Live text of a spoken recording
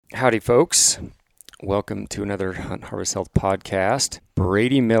Howdy, folks. Welcome to another Hunt Harvest Health podcast.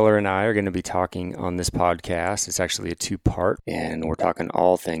 Brady Miller and I are going to be talking on this podcast. It's actually a two-part, and we're talking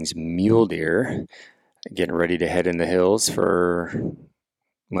all things mule deer, getting ready to head in the hills for,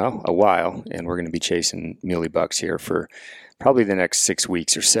 a while, and we're going to be chasing muley bucks here for probably the next 6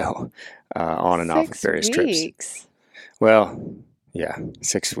 weeks or so, on and off of various trips. Well, yeah,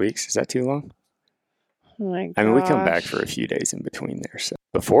 6 weeks. Is that too long? Oh my gosh. I mean, we come back for a few days in between there. So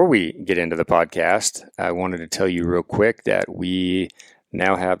before we get into the podcast, I wanted to tell you real quick that we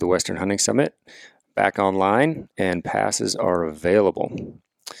now have the Western Hunting Summit back online and passes are available.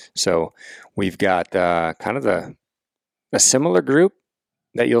 So we've got kind of a similar group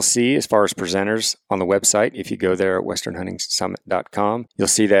that you'll see as far as presenters on the website. If you go there at westernhuntingsummit.com, you'll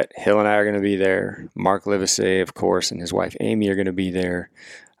see that Hill and I are going to be there. Mark Livesey, of course, and his wife Amy are going to be there.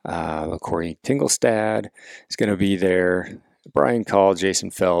 Corey Tingelstad is going to be there. Brian Call,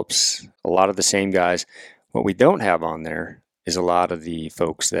 Jason Phelps, a lot of the same guys. What we don't have on there is a lot of the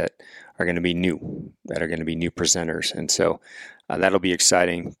folks that are going to be new, that are going to be new presenters. And so that'll be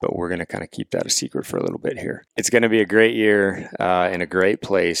exciting, but we're going to kind of keep that a secret for a little bit here. It's going to be a great year in a great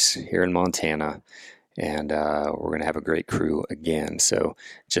place here in Montana. And we're going to have a great crew again. So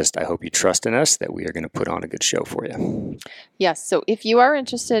I hope you trust in us that we are going to put on a good show for you. Yes. So if you are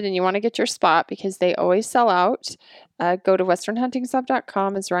interested and you want to get your spot, because they always sell out, go to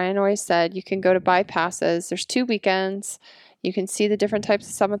westernhuntingsub.com. As Ryan always said, you can go to buy passes. There's 2 weekends. You can see the different types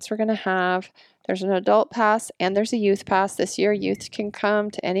of summits we're going to have. There's an adult pass and there's a youth pass. This year, youth can come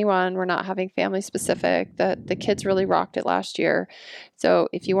to anyone. We're not having family specific. The kids really rocked it last year. So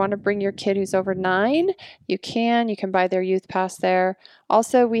if you want to bring your kid who's over 9, you can. You can buy their youth pass there.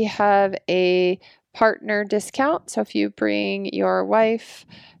 Also, we have a partner discount. So if you bring your wife,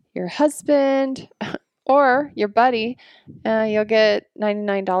 your husband, or your buddy, you'll get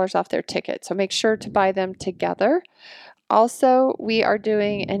 $99 off their ticket. So make sure to buy them together. Also, we are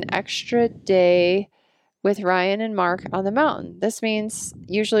doing an extra day with Ryan and Mark on the mountain. This means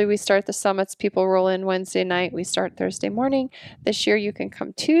usually we start the summits, people roll in Wednesday night, we start Thursday morning. This year you can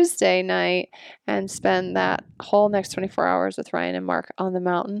come Tuesday night and spend that whole next 24 hours with Ryan and Mark on the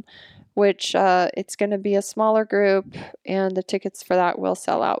mountain, which it's going to be a smaller group and the tickets for that will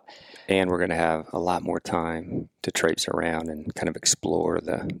sell out. And we're going to have a lot more time to traipse around and kind of explore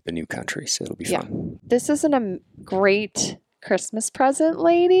the new country. So it'll be fun. This isn't a great Christmas present,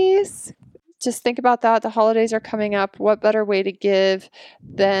 ladies. Just think about that. The holidays are coming up. What better way to give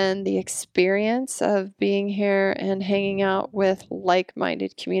than the experience of being here and hanging out with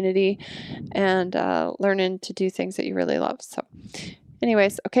like-minded community and learning to do things that you really love. So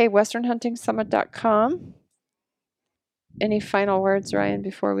anyways, okay, westernhuntingsummit.com. Any final words, Ryan,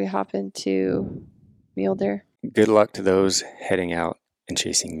 before we hop into mule deer? Good luck to those heading out and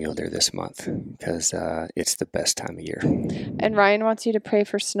chasing mule deer this month because it's the best time of year. And Ryan wants you to pray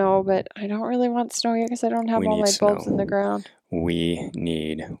for snow, but I don't really want snow yet because I don't have all my bulbs in the ground. We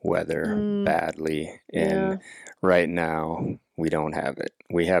need weather badly, and right now we don't have it.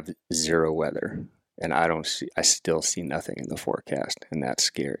 We have zero weather, and I still see nothing in the forecast, and that's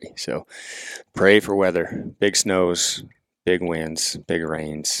scary. So pray for weather, big snows, big winds, big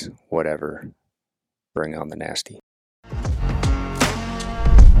rains, whatever. Bring on the nasty.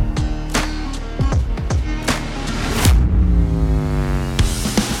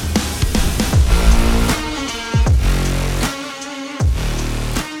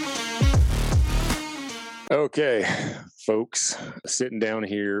 Okay, folks, sitting down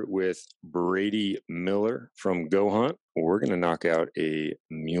here with Brady Miller from Go Hunt. We're going to knock out a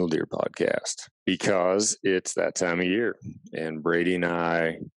mule deer podcast because it's that time of year. And Brady and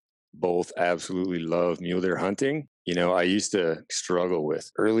I both absolutely love mule deer hunting. You know, I used to struggle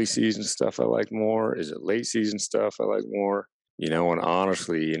with early season stuff I like more. Is it late season stuff I like more? You know, and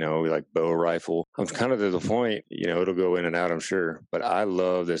honestly, you know, like bow rifle, I'm kind of to the point, you know, it'll go in and out, I'm sure. But I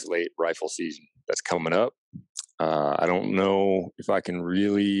love this late rifle season that's coming up. I don't know if I can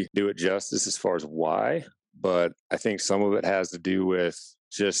really do it justice as far as why, but I think some of it has to do with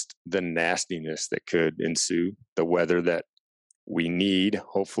just the nastiness that could ensue, the weather that we need,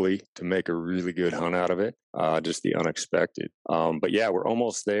 hopefully, to make a really good hunt out of it, just the unexpected. But yeah, we're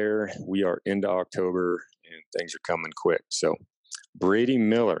almost there. We are into October and things are coming quick. So Brady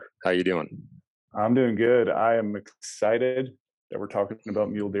Miller, how you doing? I'm doing good. I am excited that we're talking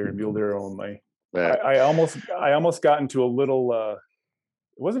about mule deer and mule deer only. I almost got into a little it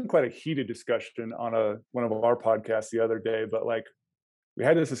wasn't quite a heated discussion on one of our podcasts the other day, but like we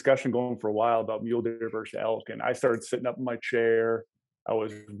had this discussion going for a while about mule deer versus elk, and I started sitting up in my chair. I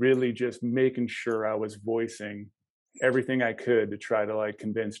was really just making sure I was voicing everything I could to try to like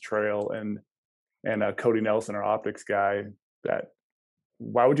convince Trail and Cody Nelson, our optics guy, that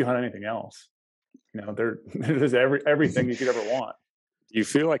why would you hunt anything else? You know, there's everything you could ever want. You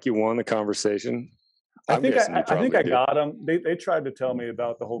feel like you won the conversation? I think I got them. They tried to tell me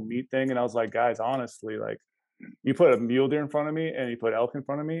about the whole meat thing, and I was like, guys, honestly, like, you put a mule deer in front of me and you put elk in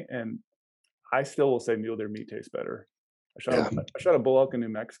front of me, and I still will say mule deer meat tastes better. I shot a bull elk in New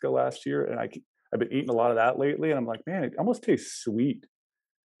Mexico last year, and I've been eating a lot of that lately, and I'm like, man, it almost tastes sweet.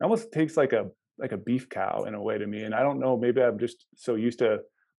 It almost tastes like a beef cow in a way to me. And I don't know, maybe I'm just so used to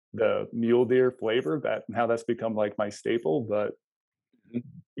the mule deer flavor that now that's become like my staple. But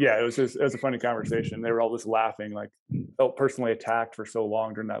yeah, it was a funny conversation. They were all just laughing, like felt personally attacked for so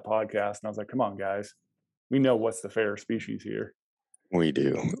long during that podcast. And I was like, come on, guys, we know what's the fair species here. We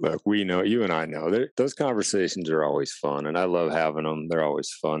do. Look, we know, you and I know, those conversations are always fun, and I love having them. They're always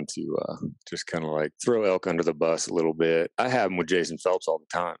fun to just kind of like throw elk under the bus a little bit. I have them with Jason Phelps all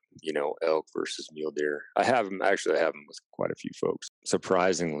the time, you know, elk versus mule deer. I have them with quite a few folks.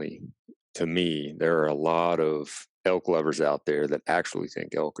 Surprisingly, to me, there are a lot of elk lovers out there that actually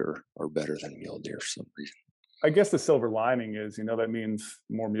think elk are better than mule deer for some reason. I guess the silver lining is, you know, that means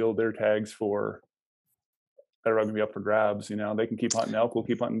more mule deer tags that are going to be up for grabs. You know, they can keep hunting elk, we'll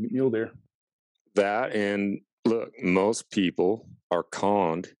keep hunting mule deer. That, and look, most people are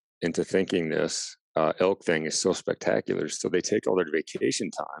conned into thinking this elk thing is so spectacular, so they take all their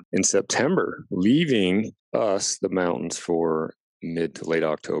vacation time in September, leaving us, the mountains, for mid to late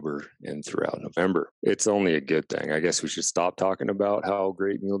October and throughout November. It's only a good thing. I guess we should stop talking about how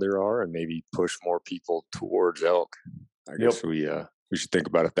great mule deer are and maybe push more people towards elk. I guess we should think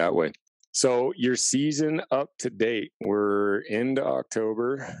about it that way. So your season up to date, we're into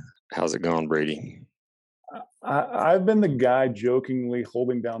October. How's it going, Brady? I've been the guy jokingly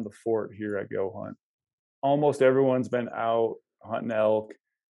holding down the fort here at Go Hunt. Almost everyone's been out hunting elk.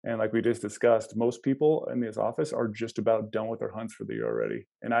 And like we just discussed, most people in this office are just about done with their hunts for the year already.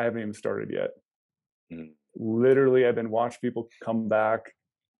 And I haven't even started yet. Literally, I've been watching people come back,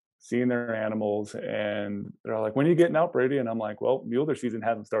 seeing their animals, and they're all like, when are you getting out, Brady? And I'm like, well, mule deer season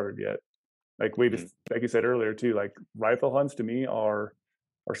hasn't started yet. Like like you said earlier too, like rifle hunts to me are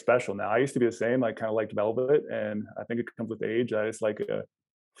special now. I used to be the same, like kind of liked velvet, and I think it comes with age. I just like a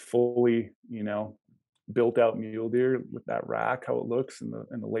fully, you know, built out mule deer with that rack, how it looks in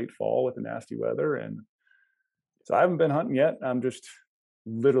the late fall with the nasty weather. And so I haven't been hunting yet. I'm just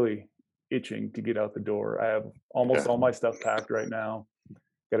literally itching to get out the door. I have almost all my stuff packed right now.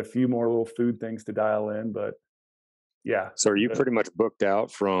 Got a few more little food things to dial in, but yeah. So are you pretty much booked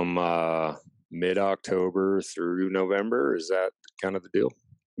out from mid-October through November? Is that kind of the deal?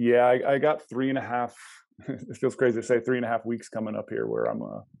 Yeah, I got 3.5. It feels crazy to say 3.5 weeks coming up here where I'm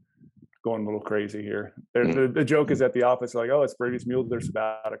going a little crazy here. The joke is at the office, like, oh, it's Brady's mule deer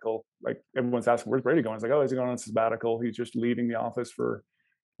sabbatical. Like everyone's asking, where's Brady going? It's like, oh, he's going on sabbatical. He's just leaving the office for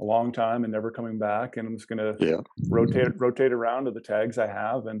a long time and never coming back. And I'm just going to rotate around to the tags I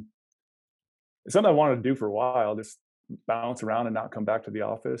have. And it's something I wanted to do for a while, just bounce around and not come back to the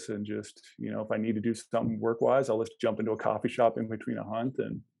office. And just, you know, if I need to do something work-wise, I'll just jump into a coffee shop in between a hunt.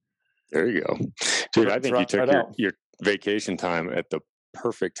 And there you go. Dude, I think you took your vacation time at the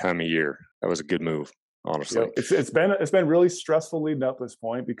perfect time of year. That was a good move, honestly. It's been really stressful leading up to this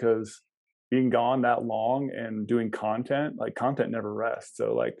point because being gone that long and doing content, like content never rests.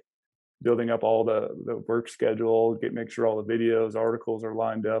 So like building up all the work schedule, make sure all the videos, articles are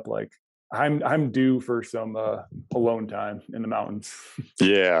lined up. Like I'm due for some alone time in the mountains.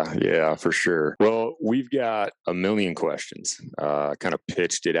 Yeah, for sure. Well, we've got a million questions. Kind of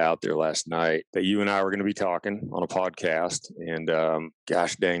pitched it out there last night that you and I were going to be talking on a podcast. And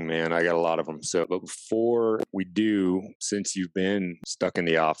gosh dang, man, I got a lot of them. So, but before we do, since you've been stuck in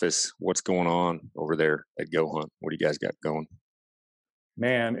the office, what's going on over there at Go Hunt? What do you guys got going?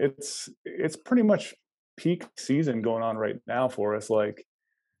 Man, it's pretty much peak season going on right now for us. Like,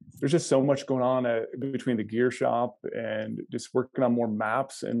 there's just so much going on between the gear shop and just working on more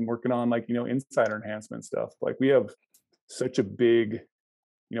maps and working on, like, you know, insider enhancement stuff. Like we have such a big,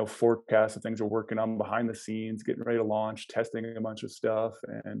 you know, forecast of things we're working on behind the scenes, getting ready to launch, testing a bunch of stuff.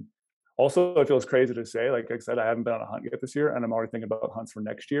 And also it feels crazy to say, like I said, I haven't been on a hunt yet this year, and I'm already thinking about hunts for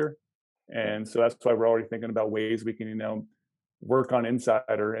next year. And so that's why we're already thinking about ways we can, you know, work on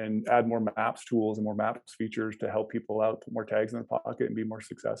Insider and add more maps tools and more maps features to help people out, put more tags in their pocket and be more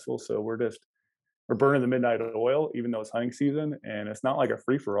successful. So we're burning the midnight oil, even though it's hunting season, and it's not like a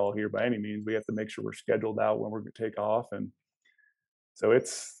free for all here by any means. We have to make sure we're scheduled out when we're going to take off. And so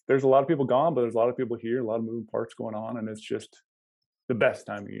there's a lot of people gone, but there's a lot of people here, a lot of moving parts going on. And it's just the best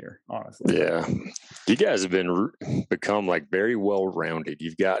time of year, honestly. Yeah. You guys have become like very well-rounded.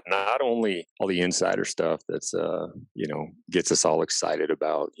 You've got not only all the insider stuff that's, gets us all excited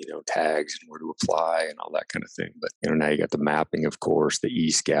about, tags and where to apply and all that kind of thing. But, now you got the mapping, of course, the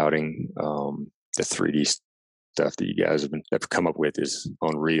e-scouting, the 3D stuff that you guys have come up with is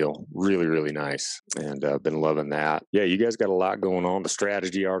unreal. Really, really nice. And I've been loving that. Yeah, you guys got a lot going on. The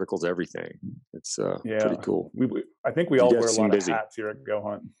strategy articles, everything. It's pretty cool. I think we all wear a lot of hats here at Go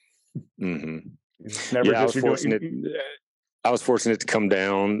Hunt. Mm-hmm. It's never just I was fortunate to come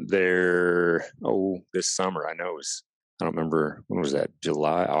down there, this summer. I don't remember, when was that?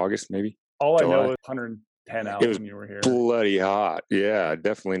 July, August, maybe? All July? I know is 110 out when you were here. Bloody hot. Yeah,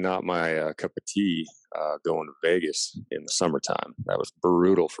 definitely not my cup of tea going to Vegas in the summertime. That was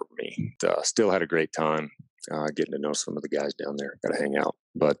brutal for me. Still had a great time getting to know some of the guys down there. Got to hang out.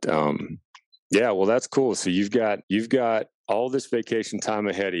 But yeah, well, that's cool. So you've got all this vacation time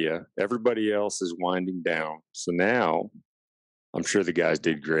ahead of you. Everybody else is winding down. So now I'm sure the guys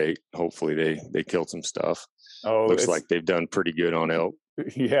did great. Hopefully they killed some stuff. Oh, looks like they've done pretty good on elk.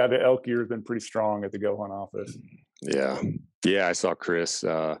 Yeah, the elk year has been pretty strong at the Go Hunt office. Yeah, I saw Chris.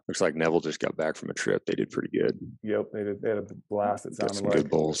 Looks like Neville just got back from a trip. They did pretty good. Yep, they had a blast. It sounded like good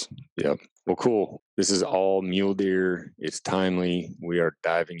bulls. Yep. Well, cool. This is all mule deer. It's timely. We are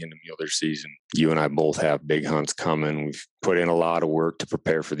diving into mule deer season. You and I both have big hunts coming. We've put in a lot of work to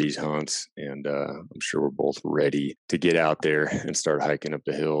prepare for these hunts, and I'm sure we're both ready to get out there and start hiking up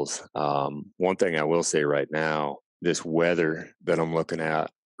the hills. One thing I will say right now, this weather that I'm looking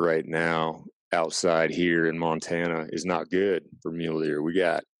at right now outside here in Montana is not good for mule deer. We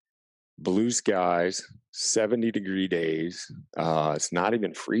got blue skies, 70-degree days. It's not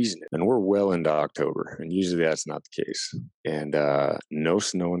even freezing, and we're well into October, and usually that's not the case. And no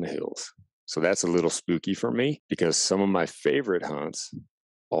snow in the hills. So that's a little spooky for me, because some of my favorite hunts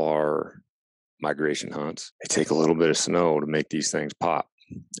are migration hunts. They take a little bit of snow to make these things pop.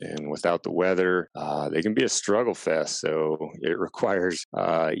 And without the weather, they can be a struggle fest. So it requires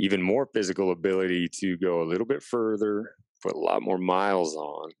even more physical ability to go a little bit further, put a lot more miles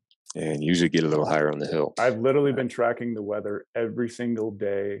on, and usually get a little higher on the hill. I've literally been tracking the weather every single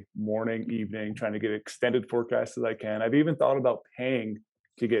day, morning, evening, trying to get extended forecasts as I can. I've even thought about paying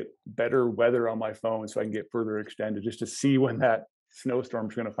to get better weather on my phone so I can get further extended, just to see when that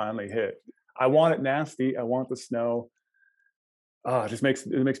snowstorm's going to finally hit. I want it nasty. I want the snow. It makes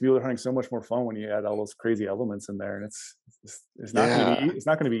mule deer hunting so much more fun when you add all those crazy elements in there, and it's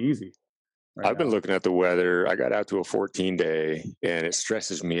not going to be easy. I've been looking at the weather. I got out to a 14-day, and it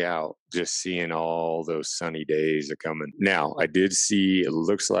stresses me out just seeing all those sunny days are coming. Now, I did see, it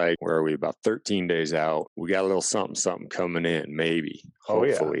looks like, where are we, about 13 days out, we got a little something coming in, maybe,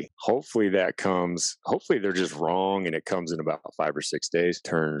 hopefully. Hopefully that comes, hopefully they're just wrong, and it comes in about 5 or 6 days,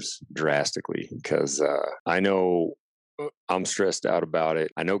 turns drastically, because I know I'm stressed out about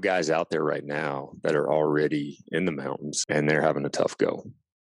it. I know guys out there right now that are already in the mountains, and they're having a tough go.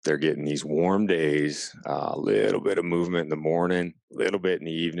 They're getting these warm days, a little bit of movement in the morning, a little bit in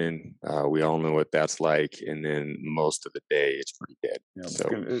the evening. We all know what that's like. And then most of the day, it's pretty dead. Yeah, so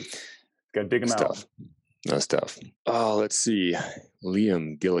got to dig them out. Tough. That's tough. Oh, let's see.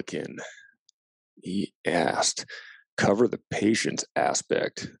 Liam Gillikin, he asked, cover the patience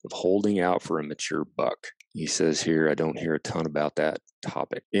aspect of holding out for a mature buck. He says here, I don't hear a ton about that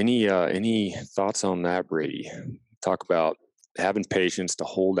topic. Any thoughts on that, Brady? Talk about having patience to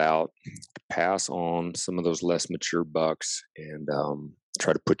hold out, to pass on some of those less mature bucks, and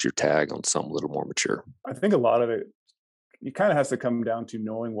try to put your tag on something a little more mature. I think a lot of it kind of has to come down to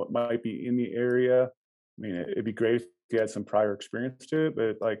knowing what might be in the area. I mean, it'd be great if you had some prior experience to it,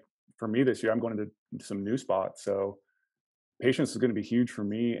 but like for me this year, I'm going to some new spots. So patience is going to be huge for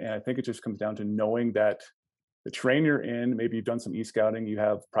me. And I think it just comes down to knowing that the terrain you're in, maybe you've done some e-scouting, you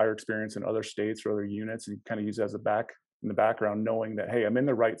have prior experience in other states or other units, and you kind of use it as in the background, knowing that, hey, I'm in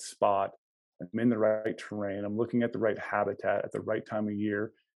the right spot, I'm in the right terrain, I'm looking at the right habitat at the right time of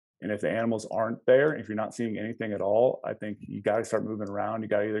year. And if the animals aren't there, if you're not seeing anything at all, I think you got to start moving around. You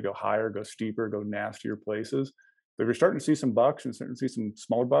got to either go higher, go steeper, go nastier places. But if you're starting to see some bucks and starting to see some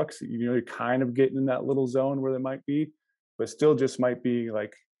smaller bucks, you're kind of getting in that little zone where they might be, but still just might be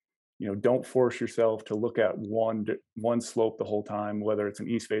like, don't force yourself to look at one slope the whole time, whether it's an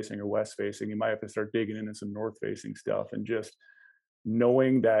east facing or west facing. You might have to start digging into some north facing stuff, and just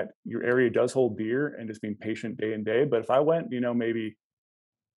knowing that your area does hold deer and just being patient day and day. But if I went, maybe,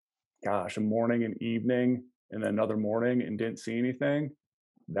 a morning and evening and then another morning and didn't see anything,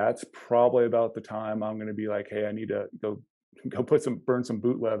 that's probably about the time I'm going to be like, hey, I need to go burn some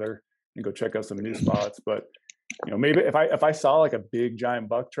boot leather and go check out some new spots. But maybe if I saw like a big giant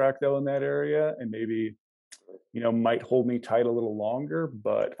buck track though in that area, and maybe, might hold me tight a little longer.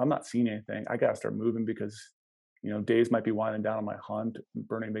 But if I'm not seeing anything, I gotta start moving because, days might be winding down on my hunt,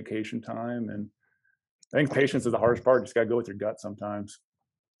 burning vacation time. And I think patience is the hardest part. Just gotta go with your gut sometimes.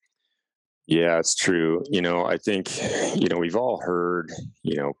 Yeah, it's true. I think, we've all heard,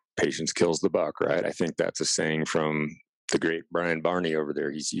 patience kills the buck, right? I think that's a saying from the great Brian Barney over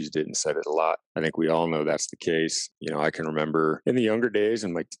there. He's used it and said it a lot. I think we all know that's the case. I can remember in the younger days,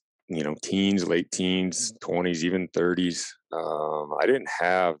 in my teens, late teens, 20s, even 30s. I didn't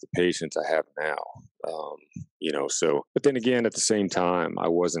have the patience I have now. But then again, at the same time, I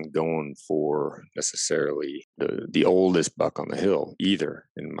wasn't going for necessarily the oldest buck on the hill either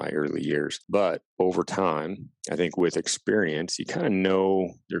in my early years. But over time, I think with experience, you kind of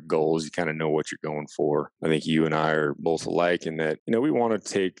know your goals, you kind of know what you're going for. I think you and I are both alike in that, we want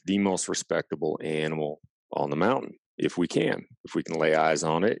to take the most respectable animal on the mountain. If we can lay eyes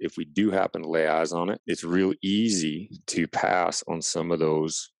on it, if we do happen to lay eyes on it, it's real easy to pass on some of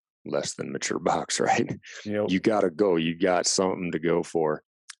those less than mature bucks, right? Yep. You got to go. You got something to go for.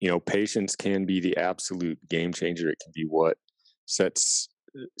 Patience can be the absolute game changer. It can be what sets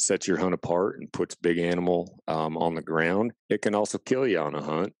your hunt apart and puts big animal on the ground. It can also kill you on a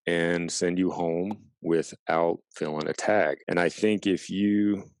hunt and send you home without filling a tag. And I think if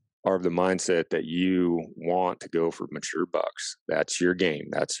you are of the mindset that you want to go for mature bucks, that's your game,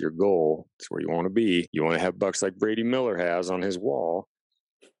 that's your goal, that's where you want to be. You want to have bucks like Brady Miller has on his wall.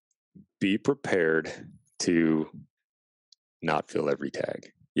 Be prepared to not fill every tag.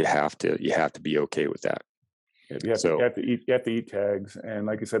 You have to be okay with that. You have to eat tags. And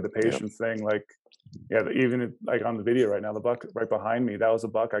like you said, the patience thing, like, even like on the video right now, the buck right behind me, that was a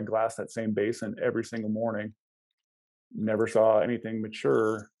buck I glassed that same basin every single morning. Never saw anything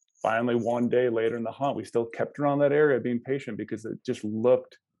mature. Finally, one day later in the hunt, we still kept around that area being patient because it just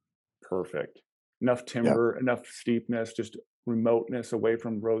looked perfect. Enough timber, enough steepness, just remoteness away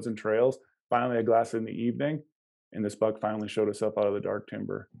from roads and trails. Finally, I glassed it in the evening, and this buck finally showed us up out of the dark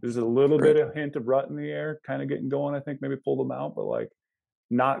timber. There's a little bit of hint of rut in the air, kind of getting going. I think maybe pulled them out, but like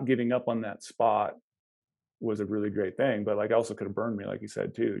not giving up on that spot was a really great thing. But like also could have burned me, like you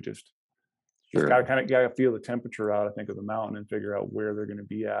said too. Just gotta feel the temperature out, I think, of the mountain and figure out where they're going to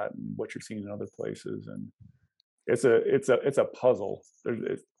be at and what you're seeing in other places. And it's a puzzle.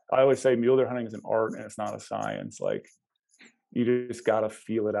 I always say mule deer hunting is an art and it's not a science. Like you just got to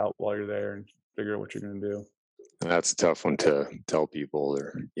feel it out while you're there and figure out what you're going to do. And that's a tough one to tell people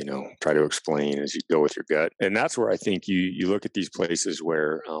or, try to explain as you go with your gut. And that's where I think you look at these places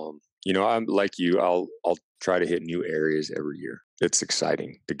where, I'm like you, I'll try to hit new areas every year. It's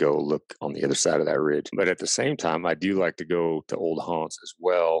exciting to go look on the other side of that ridge. But at the same time, I do like to go to old haunts as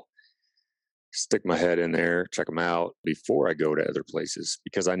well, stick my head in there, check them out before I go to other places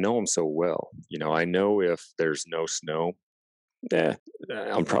because I know them so well. I know if there's no snow,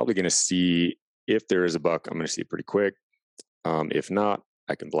 I'm probably going to see, if there is a buck, I'm going to see it pretty quick. If not,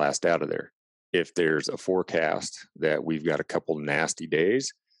 I can blast out of there. If there's a forecast that we've got a couple nasty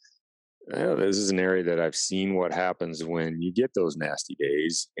days, this is an area that I've seen what happens when you get those nasty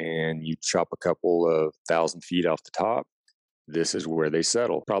days and you chop a couple of 1,000 feet off the top. This is where they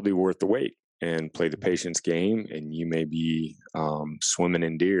settle. Probably worth the wait and play the patience game. And you may be swimming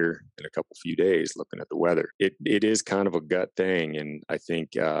in deer in a couple few days looking at the weather. It is kind of a gut thing. And I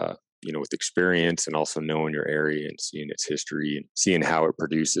think, with experience and also knowing your area and seeing its history and seeing how it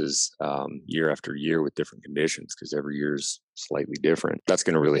produces year after year with different conditions, because every year is slightly different. That's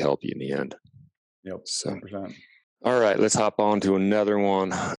going to really help you in the end. Yep. So, 100%. All right, let's hop on to another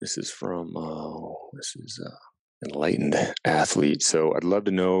one. This is from, Enlightened Athlete. So I'd love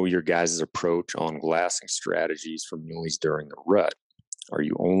to know your guys' approach on glassing strategies for muleys during the rut. Are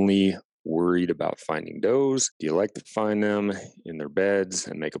you only worried about finding does? Do you like to find them in their beds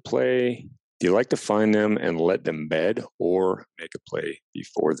and make a play? Do you like to find them and let them bed or make a play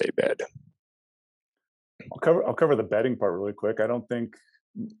before they bed? I'll cover the bedding part really quick. I'm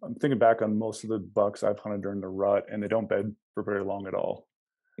thinking back on most of the bucks I've hunted during the rut, and they don't bed for very long at all.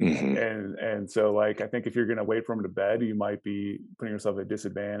 Mm-hmm. And so like I think if you're going to wait for them to bed, you might be putting yourself at a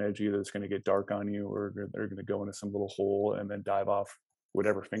disadvantage. Either it's going to get dark on you, or they're going to go into some little hole and then dive off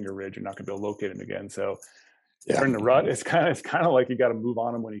whatever finger ridge. You're not going to be able to locate them again. So during the rut, it's kind of like you got to move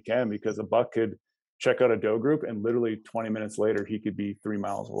on them when you can, because a buck could check out a doe group and literally 20 minutes later he could be 3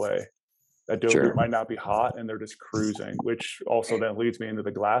 miles away. That doe group might not be hot and they're just cruising, which also then leads me into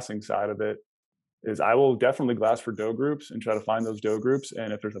the glassing side of it. Is I will definitely glass for doe groups and try to find those doe groups.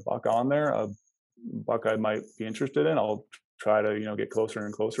 And if there's a buck on there, a buck I might be interested in, I'll try to, get closer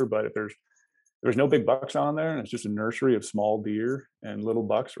and closer. But if there's there's no big bucks on there and it's just a nursery of small deer and little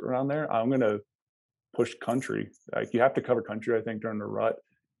bucks around there, I'm going to push country. Like, you have to cover country, I think, during the rut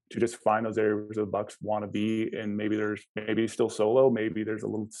to just find those areas where the bucks want to be. And maybe still solo, maybe there's a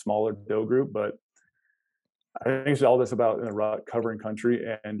little smaller doe group, but I think it's all this about in the rut, covering country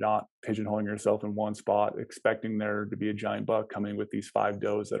and not pigeonholing yourself in one spot, expecting there to be a giant buck coming with these 5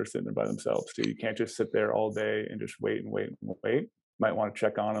 does that are sitting there by themselves. So you can't just sit there all day and just wait and wait and wait. You might want to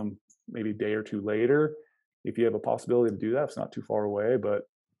check on them maybe a day or two later if you have a possibility to do that. It's not too far away, but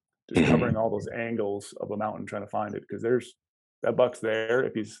just covering all those angles of a mountain trying to find it, because there's that buck's there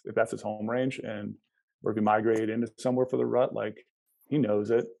if that's his home range, and or if he migrated into somewhere for the rut, like, he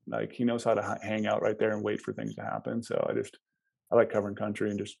knows it. Like, he knows how to hang out right there and wait for things to happen. So I like covering country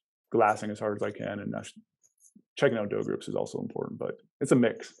and just glassing as hard as I can, and checking out doe groups is also important, but it's a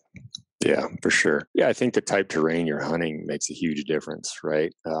mix. Yeah, for sure. Yeah, I think the type terrain you're hunting makes a huge difference,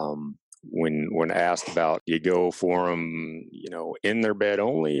 right? When asked about, you go for them, in their bed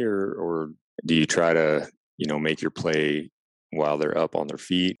only, or do you try to, make your play while they're up on their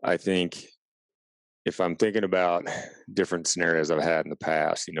feet? I think if I'm thinking about different scenarios I've had in the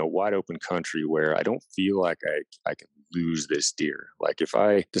past, wide open country where I don't feel like I can lose this deer. Like, if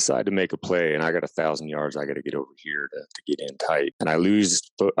I decide to make a play and I got 1,000 yards, I got to get over here to get in tight, and I lose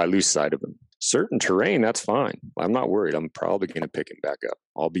sight of him. Certain terrain, that's fine. I'm not worried. I'm probably going to pick him back up.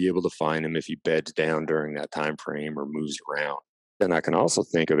 I'll be able to find him if he beds down during that time frame or moves around. Then I can also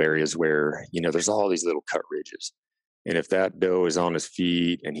think of areas where, there's all these little cut ridges. And if that doe is on his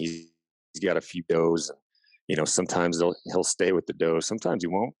feet and he's got a few does, and, sometimes he'll stay with the doe. Sometimes he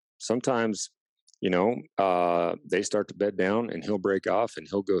won't. Sometimes, they start to bed down and he'll break off and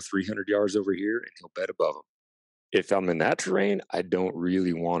he'll go 300 yards over here and he'll bed above him. If I'm in that terrain, I don't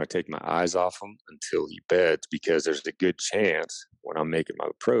really want to take my eyes off him until he beds, because there's a good chance when I'm making my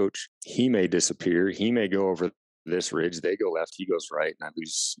approach, he may disappear. He may go over this ridge, they go left, he goes right, and I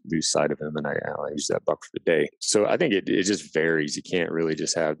lose sight of him, and I use that buck for the day. So I think it just varies. You can't really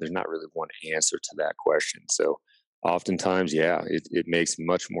just there's not really one answer to that question. So oftentimes, it makes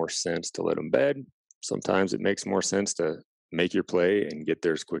much more sense to let him bed. Sometimes it makes more sense to make your play and get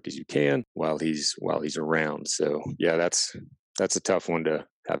there as quick as you can while he's around. So that's a tough one to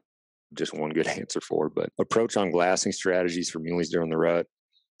have just one good answer for. But approach on glassing strategies for muleys during the rut,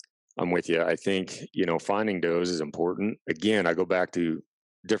 I'm with you. I think, finding does is important. Again, I go back to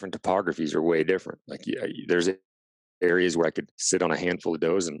different topographies are way different. Like, there's areas where I could sit on a handful of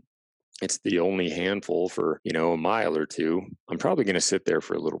does and it's the only handful for, a mile or two. I'm probably going to sit there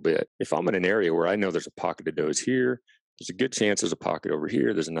for a little bit. If I'm in an area where I know there's a pocket of does here, there's a good chance there's a pocket over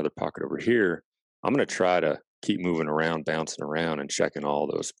here, there's another pocket over here, I'm going to try to keep moving around, bouncing around, and checking all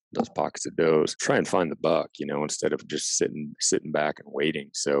those pockets of does. Try and find the buck, instead of just sitting back and waiting.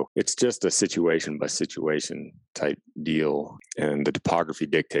 So it's just a situation by situation type deal, and the topography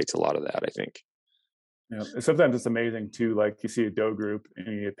dictates a lot of that, I think. Yeah, sometimes it's amazing too. Like, you see a doe group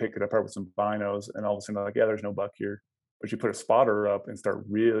and you pick it apart with some binos, and all of a sudden, like, there's no buck here. But you put a spotter up and start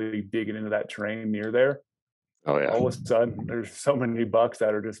really digging into that terrain near there. Oh yeah! All of a sudden, there's so many bucks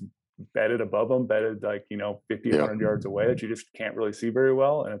that are just bedded above them, bedded like 50, 100 yards away that you just can't really see very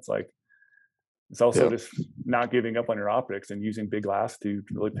well. And it's like, it's also just not giving up on your optics and using big glass to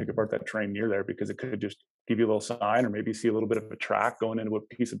really pick apart that terrain near there, because it could just give you a little sign, or maybe see a little bit of a track going into a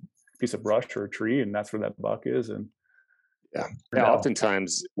piece of brush or a tree, and that's where that buck is. And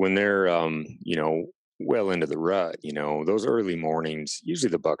oftentimes when they're well into the rut, those early mornings,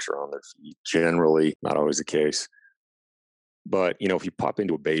 usually the bucks are on their feet. Generally, not always the case. But, if you pop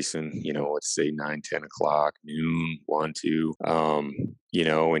into a basin, let's say 9, 10 o'clock, noon, 1, 2,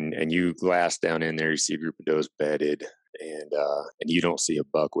 and you glass down in there, you see a group of does bedded, and you don't see a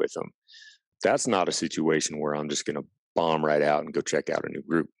buck with them. That's not a situation where I'm just going to bomb right out and go check out a new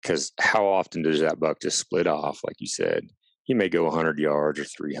group, because how often does that buck just split off? Like you said, he may go 100 yards or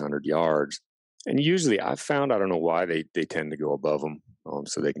 300 yards. And usually I've found, I don't know why they tend to go above them,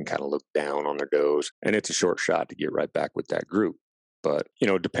 so they can kind of look down on their does. And it's a short shot to get right back with that group. But,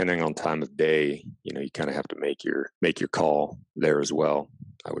 depending on time of day, you kind of have to make your call there as well,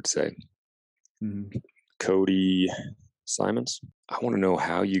 I would say. Mm-hmm. Cody Simons, I want to know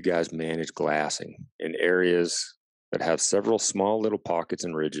how you guys manage glassing in areas that have several small little pockets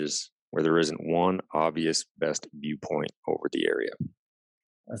and ridges where there isn't one obvious best viewpoint over the area.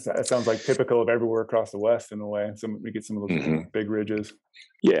 That sounds like typical of everywhere across the West in a way. We get some of those big ridges.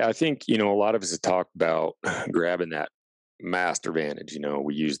 Yeah, I think, a lot of us have talked about grabbing that master vantage.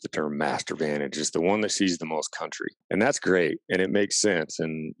 We use the term master vantage. It's the one that sees the most country. And that's great. And it makes sense.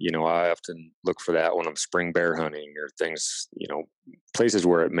 And, I often look for that when I'm spring bear hunting or things, places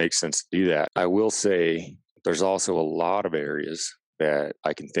where it makes sense to do that. I will say there's also a lot of areas that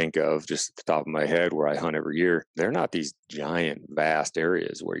I can think of just at the top of my head where I hunt every year. They're not these giant, vast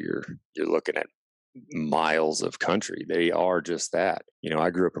areas where you're looking at miles of country. They are just that. I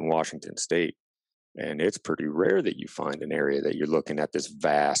grew up in Washington State, and it's pretty rare that you find an area that you're looking at this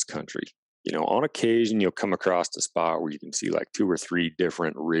vast country. On occasion, you'll come across a spot where you can see like 2 or 3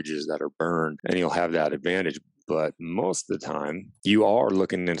 different ridges that are burned, and you'll have that advantage. But most of the time, you are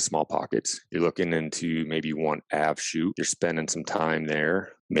looking into small pockets. You're looking into maybe one av shoot. You're spending some time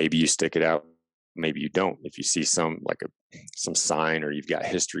there. Maybe you stick it out. Maybe you don't. If you see some sign, or you've got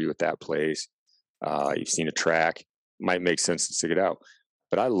history with that place, you've seen a track, might make sense to stick it out.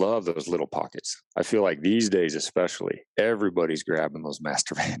 But I love those little pockets. I feel like these days, especially, everybody's grabbing those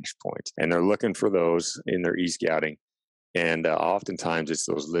master vantage points, and they're looking for those in their e-scouting. And oftentimes it's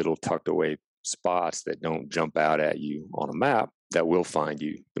those little tucked away spots that don't jump out at you on a map that will find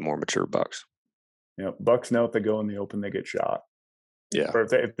you the more mature bucks. Bucks know if they go in the open, they get shot. Yeah. Or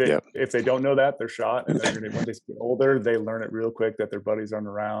if they don't know that, they're shot. And then when they get older, they learn it real quick that their buddies aren't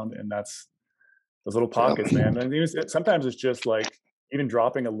around. And that's those little pockets, man. And sometimes it's just like even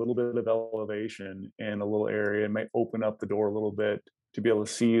dropping a little bit of elevation in a little area might open up the door a little bit to be able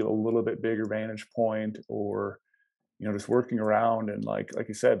to see a little bit bigger vantage point, or just working around. And like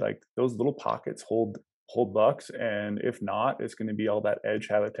you said, like those little pockets hold bucks. And if not, it's going to be all that edge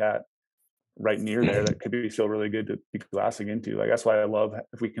habitat right near there that could be still really good to be glassing into. Like, that's why I love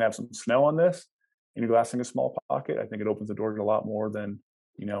if we can have some snow on this and you're glassing a small pocket. I think it opens the doors a lot more than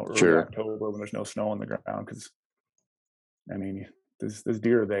early October when there's no snow on the ground. Because there's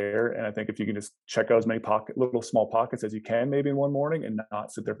deer there, and I think if you can just check out as many little small pockets as you can, maybe in one morning, and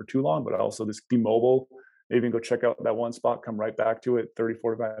not sit there for too long, but also just be mobile. Maybe even go check out that one spot, come right back to it 30,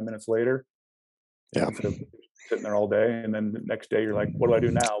 45 minutes later. Yeah. Instead of sitting there all day. And then the next day you're like, what do I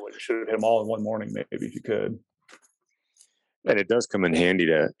do now? Well, you should have hit them all in one morning, maybe, if you could. And it does come in handy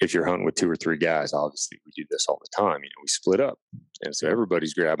if you're hunting with 2 or 3 guys. Obviously, we do this all the time. We split up. And so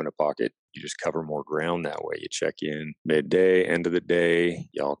everybody's grabbing a pocket. You just cover more ground that way. You check in midday, end of the day.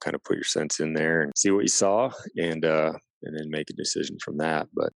 Y'all kind of put your sense in there and see what you saw, and then make a decision from that.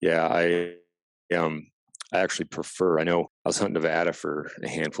 But yeah, I actually prefer, I know I was hunting Nevada for a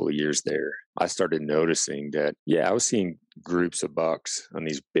handful of years there. I started noticing that, I was seeing groups of bucks on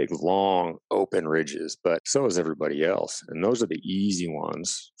these big, long, open ridges, but so is everybody else. And those are the easy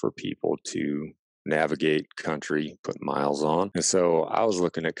ones for people to navigate country, put miles on. And so I was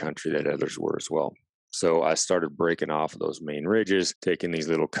looking at country that others were as well. So I started breaking off of those main ridges, taking these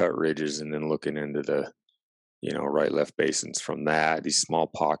little cut ridges, and then looking into the, right, left basins from that, these small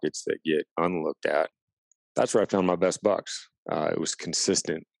pockets that get unlooked at. That's where I found my best bucks. It was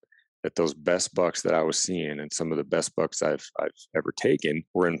consistent that those best bucks that I was seeing, and some of the best bucks I've ever taken,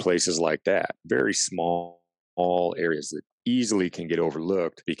 were in places like that. Very small areas that easily can get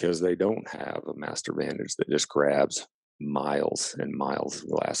overlooked because they don't have a master vantage that just grabs miles and miles of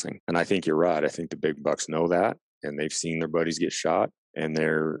glassing. And I think you're right. I think the big bucks know that, and they've seen their buddies get shot, and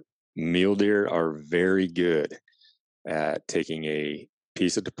their mule deer are very good at taking a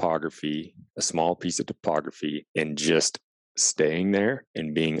small piece of topography, and just staying there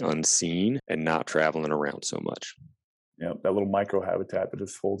and being unseen and not traveling around so much. Yeah, that little micro habitat that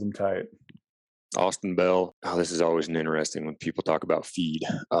just holds them tight. Austin Bell, this is always an interesting when people talk about feed.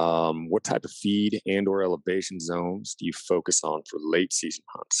 What type of feed and or elevation zones do you focus on for late season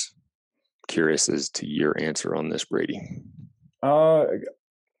hunts? Curious as to your answer on this, Brady. I'll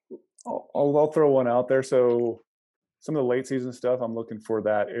throw one out there. So some of the late season stuff, I'm looking for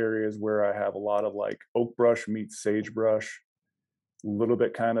that areas where I have a lot of like oak brush meets sagebrush, a little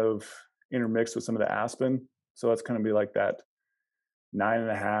bit kind of intermixed with some of the aspen. So that's going to be like that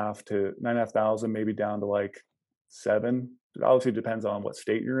 9,500 to 9,500, maybe down to like 7. It obviously depends on what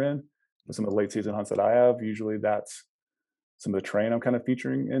state you're in. But some of the late season hunts that I have, usually that's some of the terrain I'm kind of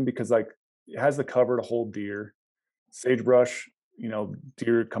featuring in, because like it has the cover to hold deer. Sagebrush,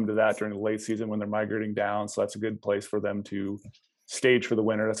 deer come to that during the late season when they're migrating down. So that's a good place for them to stage for the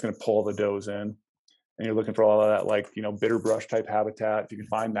winter. That's going to pull the does in. And you're looking for all of that, like, bitter brush type habitat. If you can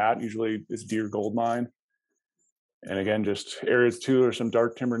find that, usually it's deer gold mine. And again, just areas too, or some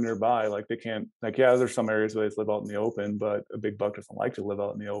dark timber nearby. Like they can't, there's some areas where they live out in the open, but a big buck doesn't like to live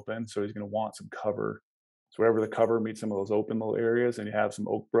out in the open. So he's going to want some cover. So wherever the cover meets some of those open little areas, and you have some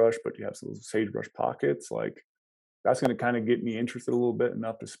oak brush, but you have some sagebrush pockets, like that's going to kind of get me interested a little bit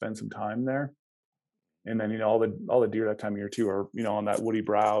enough to spend some time there. And then, all the deer that time of year too are, on that woody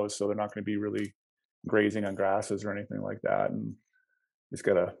browse. So they're not going to be really grazing on grasses or anything like that. And just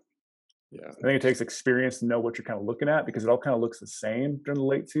got to Yeah. I think it takes experience to know what you're kind of looking at, because it all kind of looks the same during the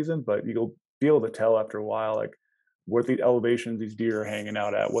late season, but you'll be able to tell after a while, like what the elevations these deer are hanging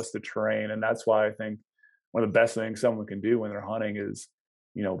out at, what's the terrain. And that's why I think one of the best things someone can do when they're hunting is,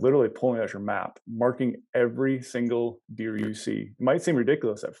 literally pulling out your map, marking every single deer you see. It might seem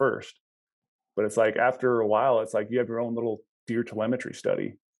ridiculous at first, but it's like after a while, it's like you have your own little deer telemetry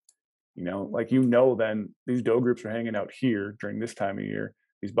study. Like then these doe groups are hanging out here during this time of year.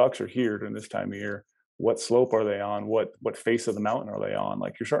 These bucks are here during this time of year. What slope are they on? What face of the mountain are they on?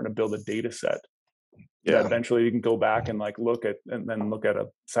 Like you're starting to build a data set that eventually you can go back and like look at a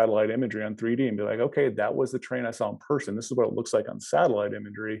satellite imagery on 3D and be like, okay, that was the terrain I saw in person. This is what it looks like on satellite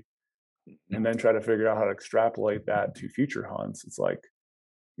imagery. And then try to figure out how to extrapolate that to future hunts. It's like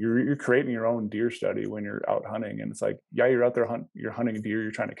you're creating your own deer study when you're out hunting. And it's like, yeah, you're out there you're hunting a deer,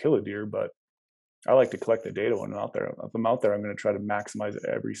 you're trying to kill a deer, but I like to collect the data when I'm out there. If I'm out there, I'm going to try to maximize it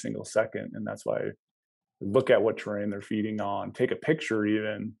every single second. And that's why I look at what terrain they're feeding on, take a picture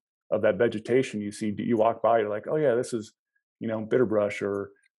even of that vegetation you see. You walk by, you're like, oh yeah, this is, bitter brush, or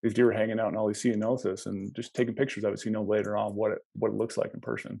these deer are hanging out in all these ceanothus, and just taking pictures of it so you know later on what it looks like in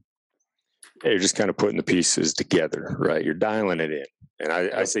person. Yeah, you're just kind of putting the pieces together, right? You're dialing it in. And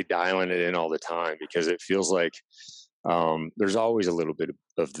I say dialing it in all the time because it feels like there's always a little bit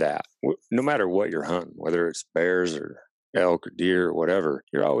of that. No matter what you're hunting, whether it's bears or elk or deer or whatever,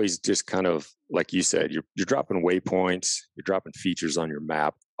 you're always just kind of, like you said, you're dropping waypoints, you're dropping features on your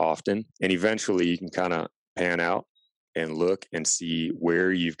map often. And eventually you can kind of pan out and look and see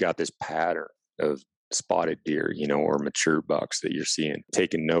where you've got this pattern of spotted deer, or mature bucks that you're seeing,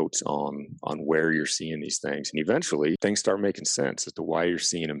 taking notes on where you're seeing these things. And eventually things start making sense as to why you're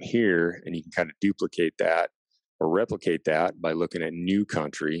seeing them here. And you can kind of duplicate that or replicate that by looking at new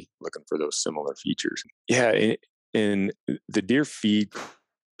country, looking for those similar features. Yeah. And the deer feed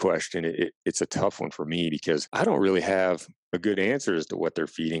question, it's a tough one for me because I don't really have a good answer as to what they're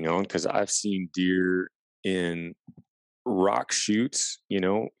feeding on, because I've seen deer in rock chutes,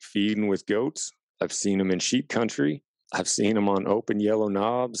 feeding with goats. I've seen them in sheep country. I've seen them on open yellow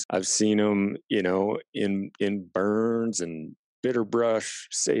knobs. I've seen them, in burns and bitter brush,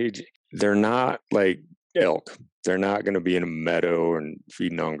 sage. They're not like elk. They're not going to be in a meadow and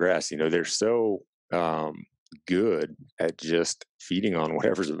feeding on grass. They're so good at just feeding on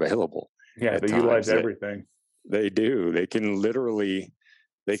whatever's available. Yeah, they utilize everything. They do. They could literally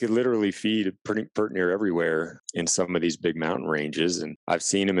feed pretty near everywhere in some of these big mountain ranges. And I've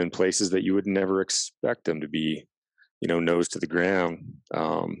seen them in places that you would never expect them to be, nose to the ground,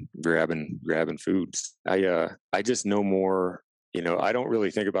 grabbing foods. I just know more, I don't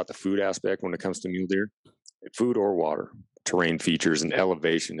really think about the food aspect when it comes to mule deer, food or water. Terrain features and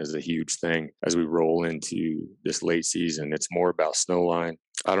elevation is a huge thing as we roll into this late season. It's more about snow line.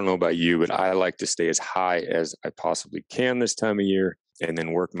 I don't know about you, but I like to stay as high as I possibly can this time of year and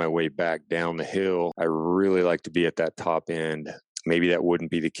then work my way back down the hill. I really like to be at that top end. Maybe that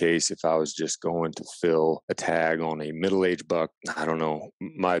wouldn't be the case if I was just going to fill a tag on a middle-aged buck. I don't know.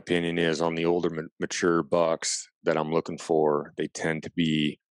 My opinion is on the older, mature bucks that I'm looking for, they tend to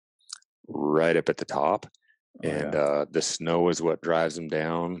be right up at the top. And the snow is what drives them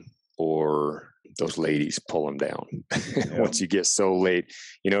down, or those ladies pull them down. Once you get so late,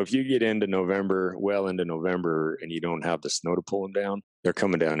 if you get well into November, and you don't have the snow to pull them down, they're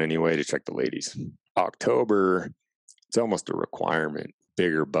coming down anyway to check the ladies. October, it's almost a requirement.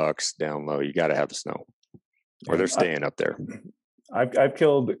 Bigger bucks down low, you got to have the snow, or they're staying up there. I've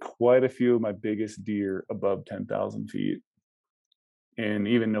killed quite a few of my biggest deer above 10,000 feet in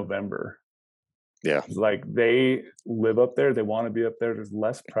even November. Yeah. Like they live up there. They want to be up there. There's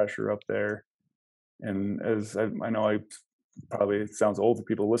less pressure up there. And as I know, it sounds old for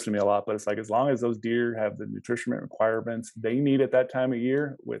people listening to me a lot, but it's like, as long as those deer have the nutrition requirements they need at that time of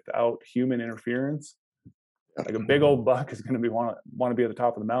year without human interference, like a big old buck is going to want to be at the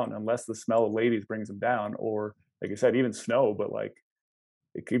top of the mountain, unless the smell of ladies brings them down, or like I said, even snow, but like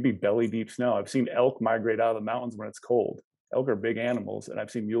it could be belly deep snow. I've seen elk migrate out of the mountains when it's cold. Elk are big animals, and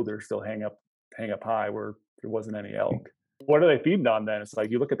I've seen mule deer still hang up high where there wasn't any elk. What are they feeding on then? It's like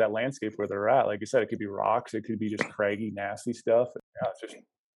you look at that landscape where they're at. Like you said, it could be rocks, it could be just craggy, nasty stuff. Yeah, it's just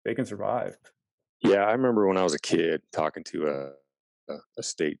they can survive. Yeah, I remember when I was a kid talking to a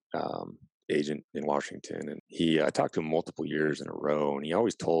state agent in Washington, and I talked to him multiple years in a row, and he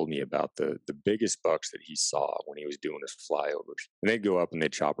always told me about the biggest bucks that he saw when he was doing his flyovers. And they'd go up and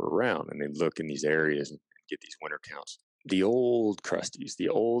they'd chopper around, and they'd look in these areas and get these winter counts. The old crusties, the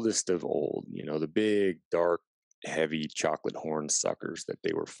oldest of old, the big, dark, heavy chocolate horn suckers that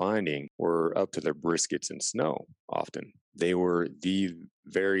they were finding were up to their briskets in snow often. they were the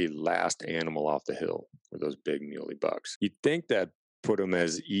very last animal off the hill were those big muley bucks. You'd think that put them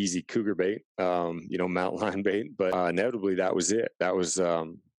as easy cougar bait, mountain lion bait, but inevitably that was it. That was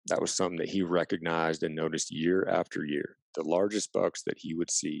something that he recognized and noticed year after year. The largest bucks that he would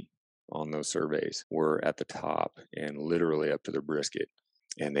see on those surveys were at the top and literally up to their brisket.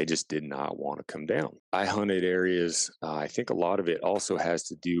 And they just did not want to come down. I hunted areas. I think a lot of it also has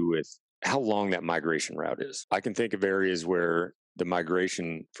to do with how long that migration route is. I can think of areas where the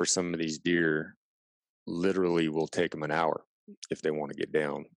migration for some of these deer literally will take them an hour if they want to get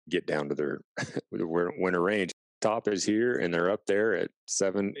down to their winter range. Top is here and they're up there at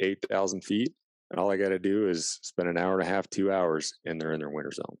 8,000 feet. And all I got to do is spend an hour and a half, 2 hours, and they're in their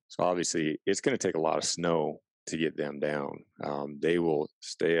winter zone. So obviously it's going to take a lot of snow to get them down. They will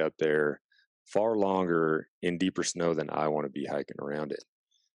stay up there far longer in deeper snow than I want to be hiking around it.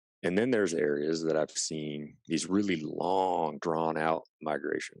 And then there's areas that I've seen these really long, drawn out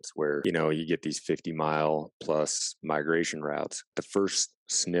migrations where, you get these 50-mile plus migration routes. The first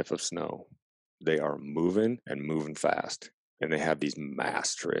sniff of snow, they are moving and moving fast. And they have these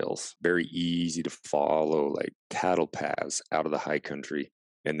mass trails, very easy to follow, like cattle paths out of the high country.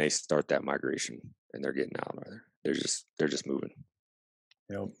 And they start that migration and they're getting out of there. They're just moving.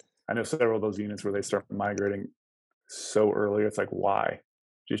 I know several of those units where they start migrating so early. It's like, why?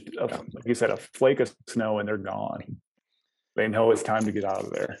 Just like you said, a flake of snow and they're gone. They know it's time to get out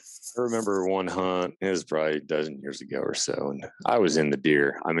of there. I remember one hunt, it was probably a dozen years ago or so, and I was in the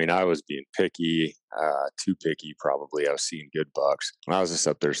deer. I mean, I was being picky, too picky probably. I was seeing good bucks. I was just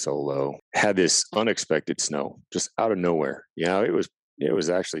up there solo. Had this unexpected snow just out of nowhere. It was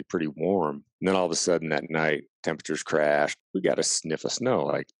actually pretty warm. And then all of a sudden that night, temperatures crashed. We got a sniff of snow,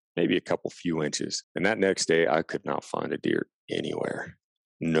 like maybe a few inches. And that next day, I could not find a deer anywhere.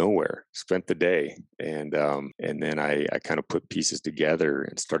 Nowhere. Spent the day, and then I kind of put pieces together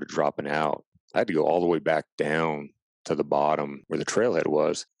and started dropping out. I had to go all the way back down to the bottom where the trailhead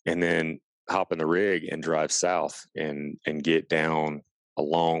was, and then hop in the rig and drive south and get down a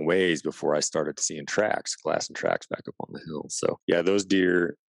long ways before I started seeing glass and tracks back up on the hill. So yeah, those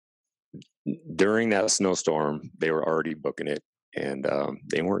deer during that snowstorm, they were already booking it, and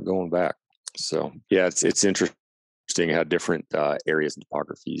they weren't going back. So yeah, it's interesting how different areas and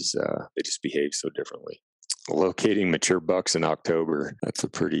topographies they just behave so differently. Locating mature bucks in October, that's a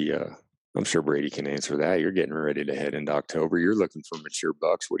pretty I'm sure Brady can answer that. You're getting ready to head into October. You're looking for mature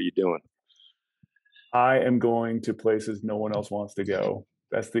bucks. What are you doing? I am going to places no one else wants to go.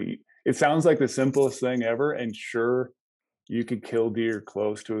 It sounds like the simplest thing ever, and sure, you could kill deer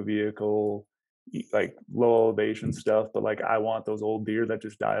close to a vehicle, like low elevation stuff, but like I want those old deer that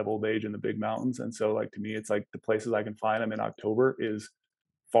just die of old age in the big mountains. And so like to me, it's like the places I can find them in October is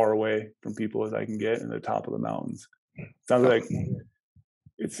far away from people as I can get in the top of the mountains. Sounds like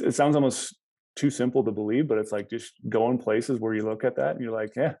it sounds almost too simple to believe, but it's like just going places where you look at that and you're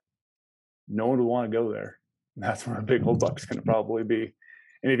like, yeah, no one would want to go there. And that's where a big old buck's going to probably be.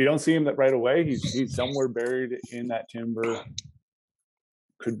 And if you don't see him right away, he's somewhere buried in that timber.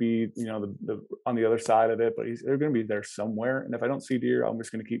 Could be, the on the other side of it, but they're going to be there somewhere. And if I don't see deer, I'm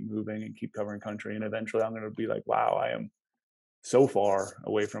just going to keep moving and keep covering country. And eventually I'm going to be like, wow, I am so far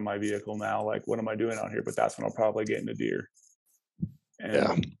away from my vehicle now. Like, what am I doing out here? But that's when I'll probably get into deer. And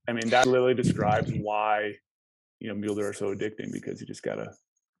yeah. I mean, that literally describes why, mule deer are so addicting, because you just the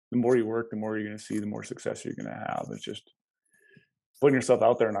more you work, the more you're going to see, the more success you're going to have. It's just putting yourself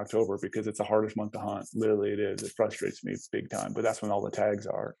out there in October, because it's the hardest month to hunt. Literally it is. It frustrates me big time, but that's when all the tags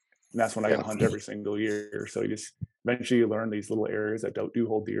are. And that's when I can hunt every single year. So eventually you learn these little areas that do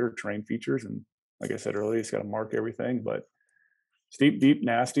hold deer, terrain features. And like I said earlier, you just got to mark everything, but steep, deep,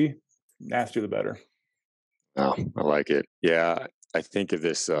 nasty the better. Oh, I like it. Yeah. I think of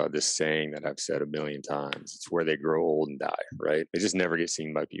this saying that I've said a million times. It's where they grow old and die, right? They just never get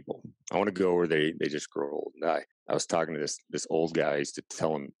seen by people. I want to go where they just grow old and die. I was talking to this old guy. I used to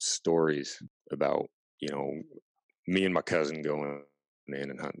tell him stories about, me and my cousin going in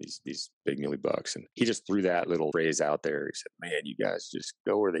and hunting these big muley bucks. And he just threw that little phrase out there. He said, man, you guys just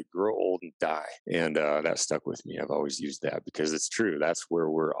go where they grow old and die. And that stuck with me. I've always used that because it's true. That's where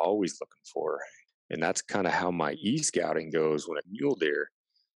we're always looking for. And that's kind of how my e-scouting goes when a mule deer,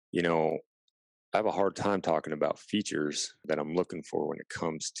 I have a hard time talking about features that I'm looking for when it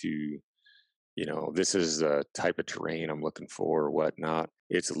comes to, this is the type of terrain I'm looking for or whatnot.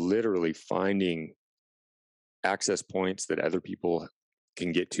 It's literally finding access points that other people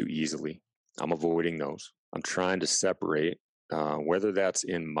can get to easily. I'm avoiding those. I'm trying to separate, whether that's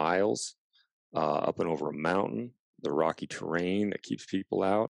in miles, up and over a mountain, the rocky terrain that keeps people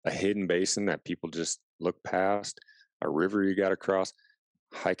out, a hidden basin that people just look past. a river you got to cross,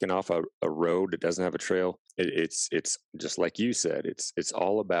 hiking off a road that doesn't have a trail. It's just like you said, it's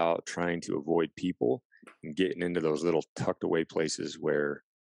all about trying to avoid people and getting into those little tucked away places where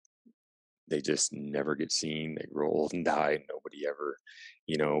they just never get seen. They grow old and die, and nobody ever,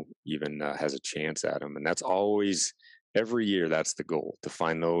 even has a chance at them. And that's always, every year, that's the goal, to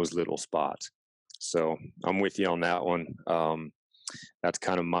find those little spots. So I'm with you on that one. That's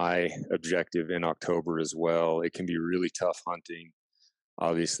kind of my objective in October as well. It can be really tough hunting.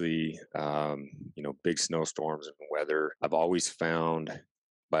 Obviously, big snowstorms and weather. I've always found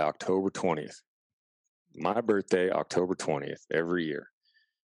by October 20th, my birthday, October 20th, every year,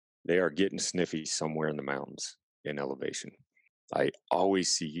 they are getting sniffy somewhere in the mountains in elevation. I always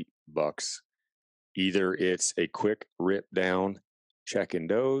see bucks. Either it's a quick rip down, checking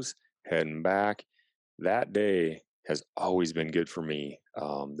does, heading back. That day has always been good for me.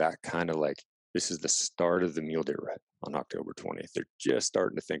 That kind of like, this is the start of the mule deer rut on October 20th. They're just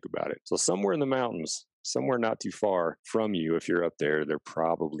starting to think about it. So somewhere in the mountains, somewhere not too far from you, if you're up there, they're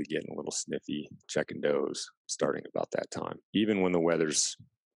probably getting a little sniffy, checking does, starting about that time, even when the weather's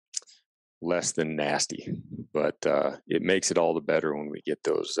less than nasty. But it makes it all the better when we get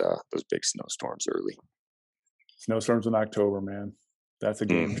those big snowstorms early. Snowstorms in October, man. That's a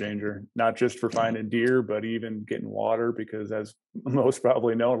game changer, not just for finding deer, but even getting water, because as most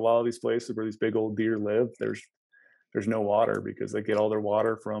probably know, in a lot of these places where these big old deer live, there's no water because they get all their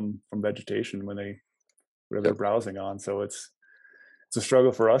water from vegetation whatever they're browsing on. So it's a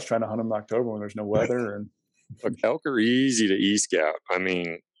struggle for us trying to hunt them in October when there's no weather. And look, elk are easy to e-scout. I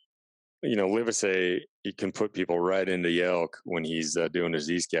mean, Livesay, he can put people right into the elk when he's doing his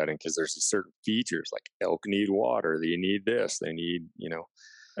e-scouting, because there's certain features like elk need water, they need this, they need,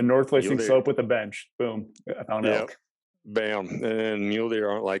 a north-facing slope with a bench. Boom, I found elk. Bam. And mule deer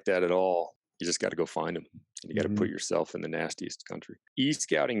aren't like that at all. You just got to go find them. You got to put yourself in the nastiest country.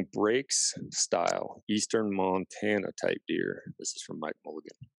 E-scouting breaks style, Eastern Montana type deer. This is from Mike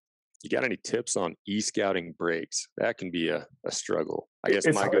Mulligan. You got any tips on e-scouting breaks? That can be a struggle. I guess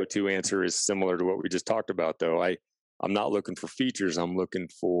my go-to answer is similar to what we just talked about, though. I'm not looking for features. I'm looking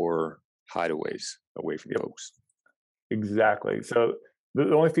for hideaways away from folks. Exactly. So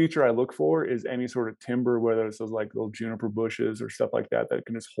the only feature I look for is any sort of timber, whether it's those like little juniper bushes or stuff like that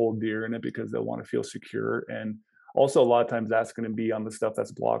can just hold deer in it because they'll want to feel secure. And also a lot of times that's going to be on the stuff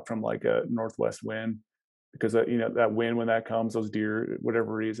that's blocked from like a northwest wind. Because that wind, when that comes, those deer,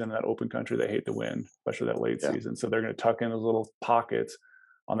 whatever reason, that open country, they hate the wind, especially that late season. So they're going to tuck in those little pockets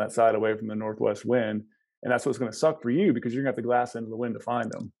on that side away from the northwest wind, and that's what's going to suck for you because you're going to have to glass into the wind to find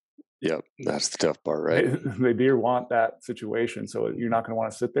them. Yep, that's the tough part, right? The deer want that situation, so you're not going to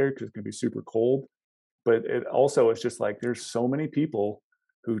want to sit there because it's going to be super cold. But it's just like there's so many people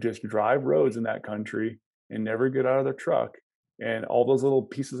who just drive roads in that country and never get out of their truck. And all those little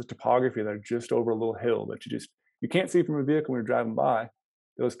pieces of topography that are just over a little hill that you can't see from a vehicle when you're driving by.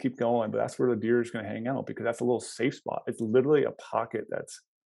 Those keep going, but that's where the deer is going to hang out because that's a little safe spot. It's literally a pocket that's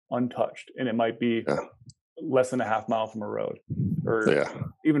untouched, and it might be less than a half mile from a road, or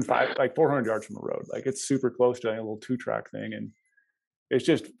even 400 yards from a road. Like it's super close to a little 2-track thing, and it's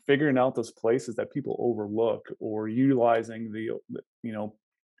just figuring out those places that people overlook or utilizing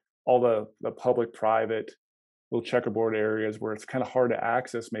all the public-private little checkerboard areas where it's kind of hard to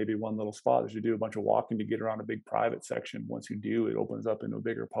access maybe one little spot as you do a bunch of walking to get around a big private section. Once you do, it opens up into a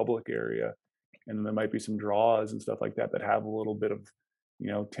bigger public area. And then there might be some draws and stuff like that have a little bit of,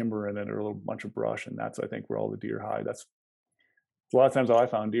 timber in it or a little bunch of brush. And that's, I think, where all the deer hide. That's a lot of times how I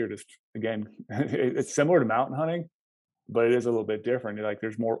found deer. Just, again, it's similar to mountain hunting, but it is a little bit different. Like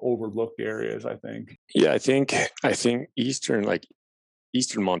there's more overlooked areas, I think. Yeah, I think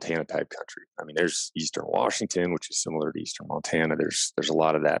Eastern Montana type country. I mean, there's Eastern Washington, which is similar to Eastern Montana. There's a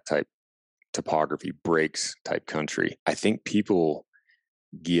lot of that type topography, breaks type country. I think people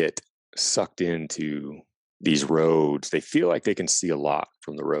get sucked into these roads. They feel like they can see a lot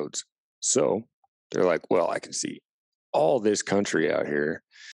from the roads. So they're like, well, I can see all this country out here.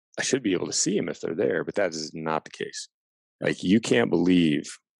 I should be able to see them if they're there, but that is not the case. Like you can't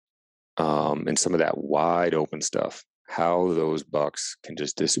believe in some of that wide open stuff, how those bucks can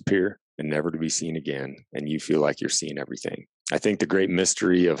just disappear and never to be seen again. And you feel like you're seeing everything. I think the great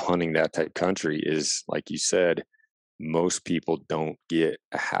mystery of hunting that type country is, like you said, most people don't get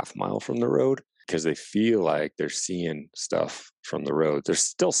a half mile from the road because they feel like they're seeing stuff from the road. They're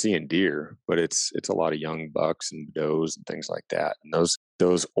still seeing deer, but it's a lot of young bucks and does and things like that. And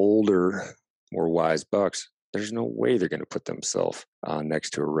those older, more wise bucks, there's no way they're going to put themselves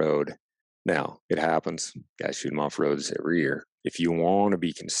next to a road. Now, it happens. Guys shoot them off roads every year. If you want to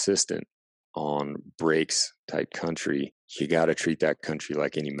be consistent on breaks type country, you got to treat that country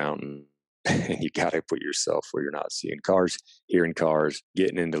like any mountain. And you got to put yourself where you're not seeing cars, hearing cars,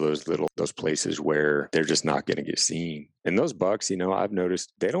 getting into those places where they're just not going to get seen. And those bucks, I've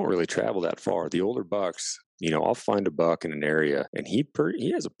noticed they don't really travel that far. The older bucks, I'll find a buck in an area and he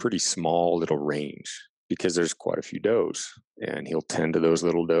has a pretty small little range because there's quite a few does, and he'll tend to those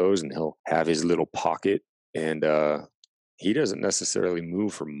little does and he'll have his little pocket, and he doesn't necessarily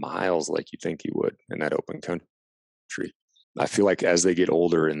move for miles like you think he would in that open country. I feel like as they get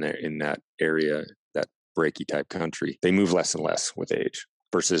older in that area, that breaky type country, they move less and less with age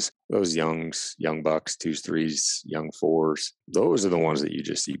versus those young bucks, 2s, 3s, young 4s. Those are the ones that you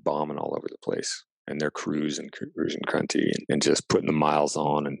just see bombing all over the place. And they're cruising country and just putting the miles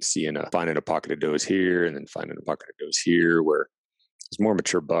on and finding a pocket of does here and then finding a pocket of does here, where it's more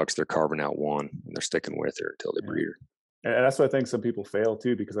mature bucks. They're carving out one and they're sticking with her until they breed her. And that's why I think some people fail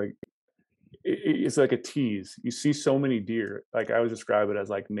too, because it's like a tease. You see so many deer. Like I would describe it as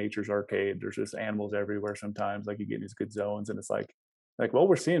like nature's arcade. There's just animals everywhere sometimes. Like you get in these good zones and it's like, well,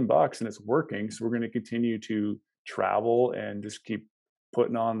 we're seeing bucks and it's working. So we're going to continue to travel and just keep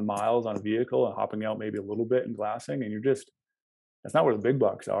putting on miles on a vehicle and hopping out maybe a little bit and glassing. And that's not where the big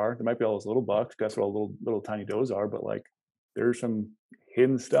bucks are. There might be all those little bucks. That's what all little tiny does are. But like there's some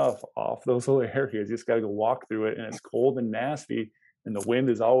hidden stuff off those little areas. You just got to go walk through it, and it's cold and nasty and the wind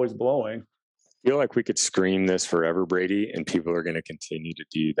is always blowing. I feel like we could scream this forever, Brady, and people are going to continue to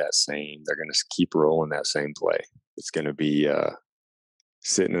do that same. They're going to keep rolling that same play. It's going to be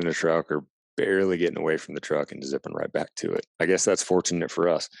sitting in the truck or barely getting away from the truck and zipping right back to it. I guess that's fortunate for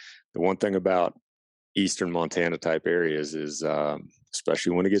us. The one thing about eastern Montana type areas is,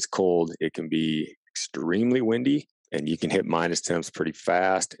 especially when it gets cold, it can be extremely windy and you can hit minus temps pretty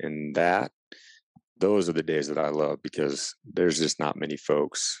fast. And those are the days that I love because there's just not many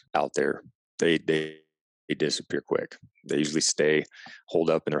folks out there. They disappear quick. They usually hold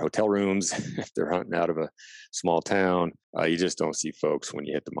up in their hotel rooms if they're hunting out of a small town. You just don't see folks when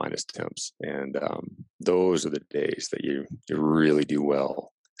you hit the minus temps, and those are the days that you really do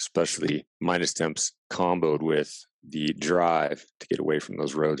well, especially minus temps comboed with the drive to get away from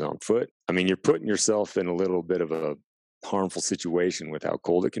those roads on foot. I mean, you're putting yourself in a little bit of a harmful situation with how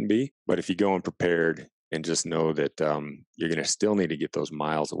cold it can be, but if you go unprepared and just know that you're going to still need to get those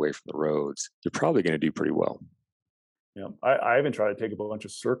miles away from the roads, you're probably going to do pretty well. Yeah, I even try to take a bunch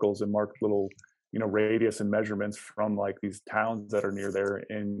of circles and mark little, radius and measurements from like these towns that are near there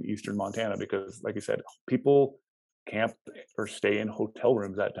in eastern Montana, because like you said, people camp or stay in hotel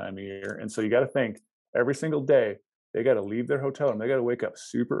rooms that time of year. And so you got to think every single day, they got to leave their hotel room. They got to wake up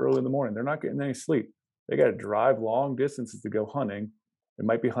super early in the morning. They're not getting any sleep. They got to drive long distances to go hunting. They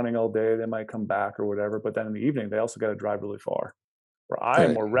might be hunting all day. They might come back or whatever. But then in the evening, they also got to drive really far. Where I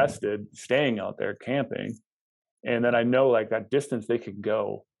am more rested, staying out there, camping. And then I know like that distance they could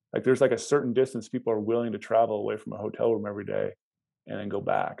go. Like there's like a certain distance people are willing to travel away from a hotel room every day and then go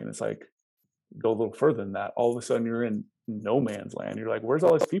back. And it's like, go a little further than that. All of a sudden you're in no man's land. You're like, where's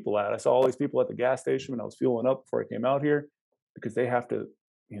all these people at? I saw all these people at the gas station when I was fueling up before I came out here, because they have to,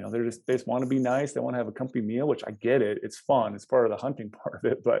 they just want to be nice. They want to have a company meal, which I get it. It's fun. It's part of the hunting part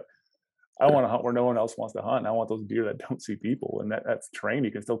of it. But I want to hunt where no one else wants to hunt. And I want those deer that don't see people. And that's terrain.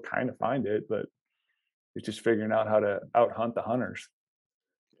 You can still kind of find it, but it's just figuring out how to out hunt the hunters.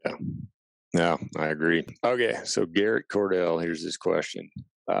 Yeah, I agree. Okay, so Garrett Cordell, here's this question.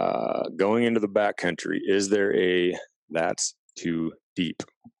 Going into the backcountry, is there a that's too deep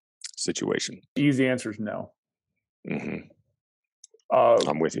situation? Easy answer is no. Mm-hmm.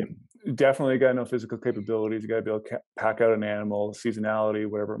 I'm with you. Definitely got no physical capabilities. You got to be able to pack out an animal, seasonality,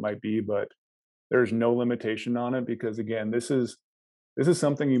 whatever it might be, but there's no limitation on it, because again, this is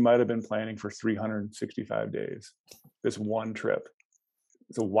something you might have been planning for 365 days, this one trip.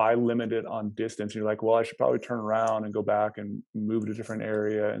 So why limit it on distance? You're like, well, I should probably turn around and go back and move to a different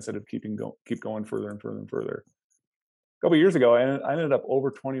area instead of keep going further and further and further. A couple of years ago, I ended up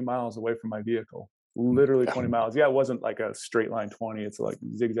over 20 miles away from my vehicle. Literally 20 miles. Yeah, it wasn't like a straight line 20. It's like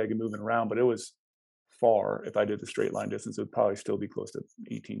zigzagging, moving around, but it was far. If I did the straight line distance, it would probably still be close to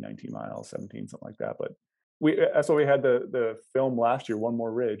 18, 19 miles, 17, something like that. But that's why we had the film last year, One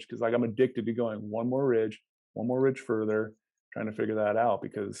More Ridge, because like I'm addicted to going one more ridge further, trying to figure that out,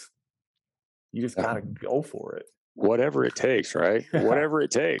 because you just got to go for it. Whatever it takes, right? Whatever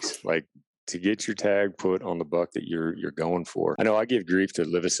it takes. Like to get your tag put on the buck that you're going for. I know I give grief to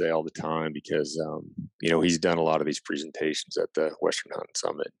Livesay all the time because, he's done a lot of these presentations at the Western Hunting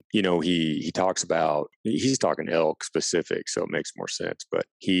Summit. He talks about, he's talking elk specific, so it makes more sense, but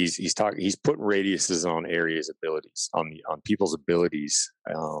he's putting radiuses on areas abilities, on people's abilities,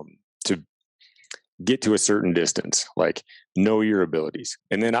 to get to a certain distance, like know your abilities.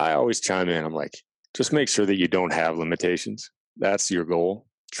 And then I always chime in, I'm like, just make sure that you don't have limitations. That's your goal.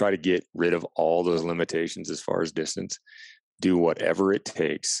 Try to get rid of all those limitations as far as distance. Do whatever it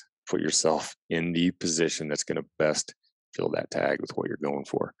takes. Put yourself in the position that's going to best fill that tag with what you're going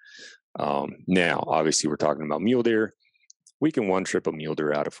for. Now, obviously, we're talking about mule deer. We can one trip a mule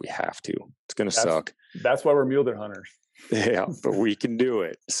deer out if we have to. It's going to suck. That's why we're mule deer hunters. Yeah, but we can do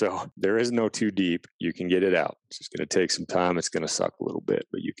it. So there is no too deep. You can get it out. It's just going to take some time. It's going to suck a little bit,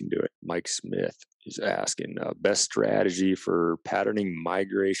 but you can do it. Mike Smith is asking best strategy for patterning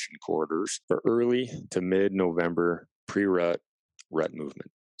migration corridors for early to mid-November pre-rut rut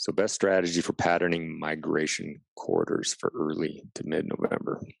movement. So best strategy for patterning migration corridors for early to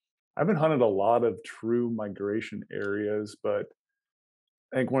mid-November. I haven't hunted a lot of true migration areas, but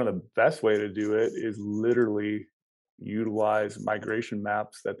I think one of the best way to do it is literally utilize migration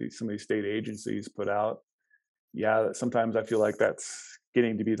maps that some of these state agencies put out. Yeah, sometimes I feel like that's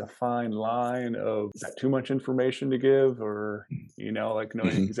getting to be the fine line of, is that too much information to give, or like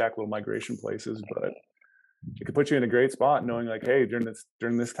knowing exact little migration places, but it could put you in a great spot knowing like, hey,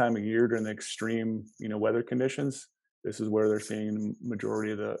 during this time of year, during the extreme weather conditions, this is where they're seeing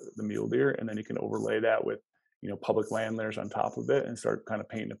majority of the mule deer, and then you can overlay that with public land layers on top of it and start kind of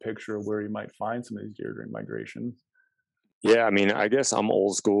painting a picture of where you might find some of these deer during migration. Yeah, I mean, I guess I'm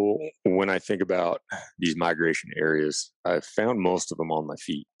old school when I think about these migration areas. I've found most of them on my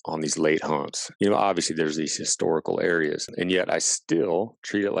feet on these late hunts. Obviously there's these historical areas, and yet I still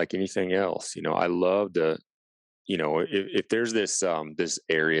treat it like anything else. I love to, if there's this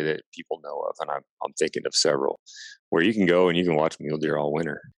area that people know of, and I'm thinking of several, where you can go and you can watch mule deer all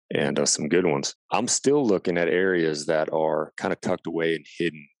winter, and some good ones. I'm still looking at areas that are kind of tucked away and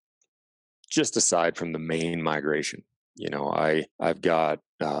hidden, just aside from the main migration. I've got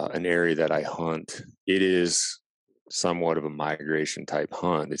an area that I hunt. It is somewhat of a migration type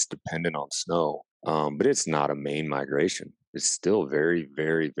hunt. It's dependent on snow, but it's not a main migration. It's still very,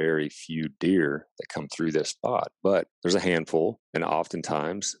 very, very few deer that come through this spot, but there's a handful, and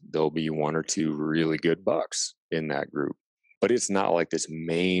oftentimes there'll be one or two really good bucks in that group. But it's not like this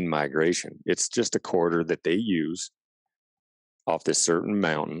main migration. It's just a corridor that they use off this certain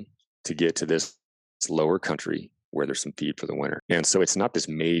mountain to get to this lower country where there's some feed for the winter. And so it's not this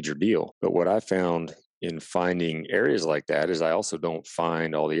major deal. But what I found in finding areas like that is I also don't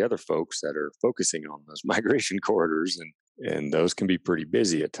find all the other folks that are focusing on those migration corridors, and those can be pretty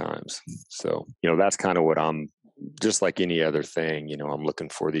busy at times. So, that's kind of what I'm, just like any other thing, I'm looking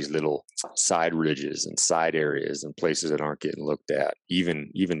for these little side ridges and side areas and places that aren't getting looked at,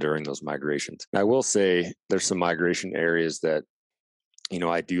 even during those migrations. I will say there's some migration areas that,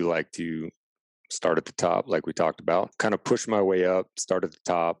 I do like to start at the top, like we talked about, kind of push my way up, start at the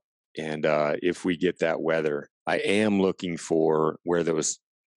top. And if we get that weather, I am looking for where those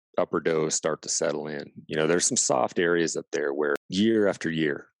upper does start to settle in. There's some soft areas up there where year after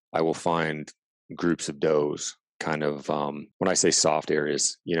year, I will find groups of does kind of, when I say soft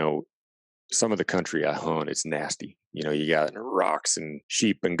areas, some of the country I hunt, it's nasty. You got rocks and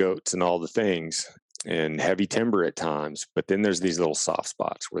sheep and goats and all the things, and heavy timber at times. But then there's these little soft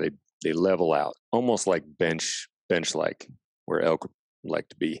spots where they level out, almost like bench like, where elk like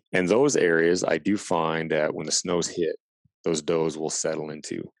to be. And those areas, I do find that when the snows hit, those does will settle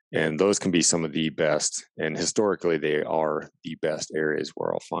into. And those can be some of the best, and historically they are the best areas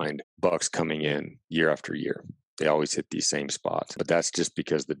where I'll find bucks coming in year after year. They always hit these same spots, but that's just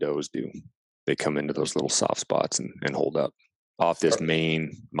because the does do. They come into those little soft spots and hold up off this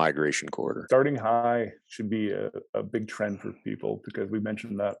main migration corridor. Starting high should be a big trend for people, because we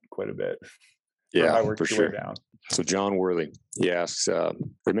mentioned that quite a bit. Yeah, for sure. Down. So John Worley, he asks,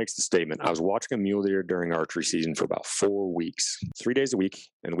 he makes the statement, I was watching a mule deer during archery season for about 4 weeks, 3 days a week,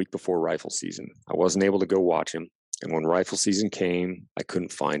 and a week before rifle season. I wasn't able to go watch him, and when rifle season came, I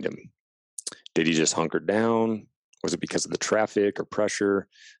couldn't find him. Did he just hunker down? Was it because of the traffic or pressure,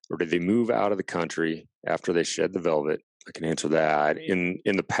 or did they move out of the country after they shed the velvet? I can answer that. In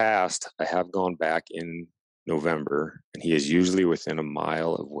the past, I have gone back in November, and he is usually within a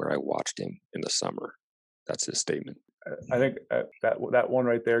mile of where I watched him in the summer. That's his statement. I think that one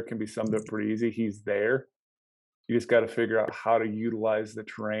right there can be summed up pretty easy. He's there. You just got to figure out how to utilize the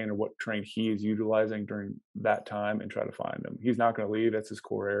terrain, or what terrain he is utilizing during that time, and try to find him. He's not going to leave. That's his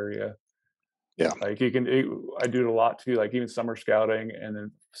core area. Yeah. Like I do it a lot too, like even summer scouting, and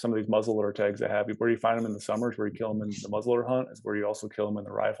then some of these muzzleloader tags I have, where you find them in the summers, where you kill them in the muzzleloader hunt, is where you also kill them in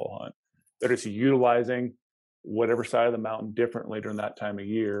the rifle hunt. They're just utilizing whatever side of the mountain differently during that time of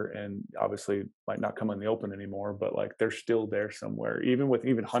year, and obviously might not come in the open anymore, but like they're still there somewhere. Even with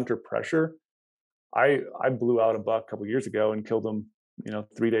hunter pressure, I blew out a buck a couple years ago and killed him,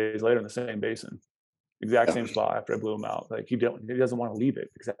 3 days later in the same basin, exact same spot after I blew him out. Like he doesn't want to leave it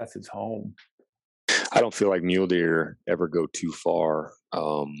because that's his home. I don't feel like mule deer ever go too far,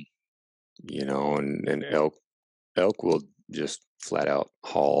 and elk will just flat out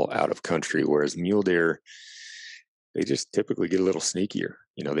haul out of country, whereas mule deer, they just typically get a little sneakier.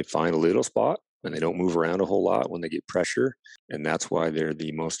 They find a little spot and they don't move around a whole lot when they get pressure, and that's why they're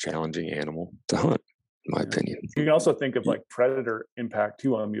the most challenging animal to hunt, in my opinion. You can also think of like predator impact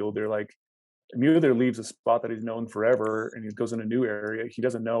too on a mule deer. Like a mule deer leaves a spot that he's known forever and he goes in a new area. He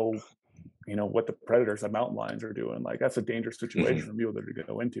doesn't know, what the predators, the mountain lions, are doing. Like that's a dangerous situation for a mule deer to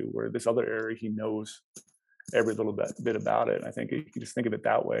go into, where this other area he knows every little bit about it. And I think you can just think of it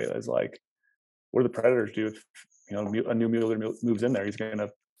that way, as like, what do the predators do if a new mule deer moves in there? He's going to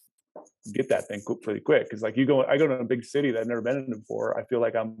get that thing pretty quick. Because like I go to a big city that I've never been in before, I feel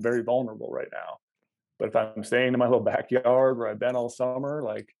like I'm very vulnerable right now. But if I'm staying in my little backyard where I've been all summer,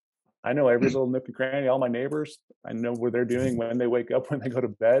 like I know every little nook and cranny, all my neighbors, I know what they're doing when they wake up, when they go to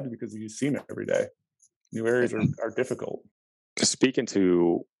bed, because you see them every day. New areas are difficult. Speaking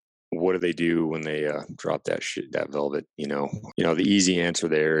to what do they do when they drop that velvet? The easy answer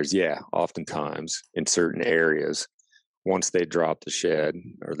there is, oftentimes in certain areas, once they drop the shed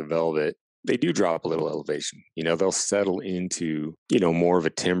or the velvet, they do drop a little elevation. They'll settle into, more of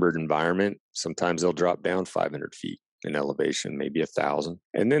a timbered environment. Sometimes they'll drop down 500 feet in elevation, maybe 1,000.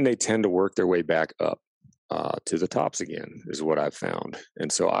 And then they tend to work their way back up to the tops again, is what I've found.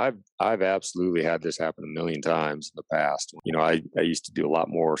 And so I've absolutely had this happen a million times in the past. I used to do a lot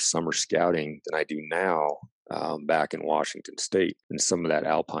more summer scouting than I do now, back in Washington State in some of that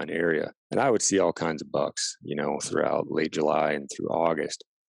alpine area. And I would see all kinds of bucks, throughout late July and through August.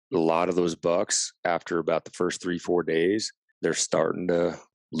 A lot of those bucks, after about the first 3-4 days, they're starting to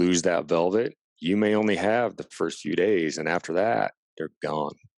lose that velvet. You may only have the first few days, and after that, they're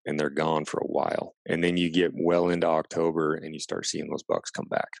gone. And they're gone for a while. And then you get well into October and you start seeing those bucks come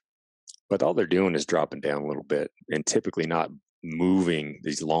back. But all they're doing is dropping down a little bit, and typically not moving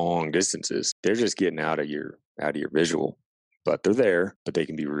these long distances. They're just getting out of your visual. But they're there, but they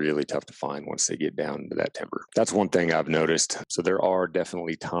can be really tough to find once they get down into that timber. That's one thing I've noticed. So there are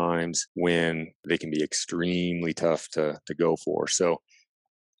definitely times when they can be extremely tough to go for. So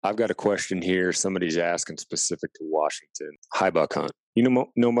I've got a question here. Somebody's asking specific to Washington. High buck hunt. You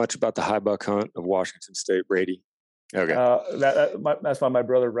know much about the high buck hunt of Washington State, Brady? Okay. That's why my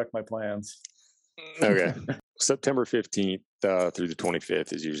brother wrecked my plans. Okay. September 15th through the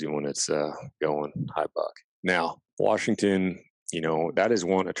 25th is usually when it's going high buck. Now, Washington, that is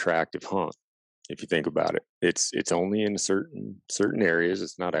one attractive hunt. If you think about it, it's only in certain areas.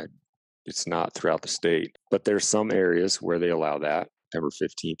 It's not throughout the state, but there's some areas where they allow that. September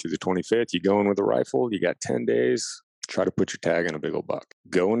 15th through the 25th, you go in with a rifle, you got 10 days, try to put your tag on a big old buck.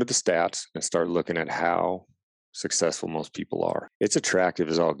 Go into the stats and start looking at how successful most people are. It's attractive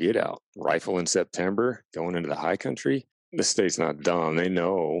as all get out. Rifle in September, going into the high country, the state's not dumb. They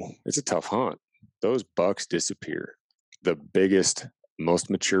know it's a tough hunt. Those bucks disappear. The biggest, most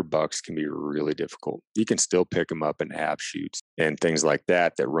mature bucks can be really difficult. You can still pick them up in ab shoots and things like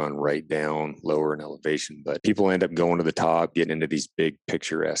that run right down lower in elevation. But people end up going to the top, getting into these big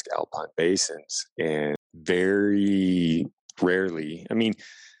picturesque alpine basins, and very rarely,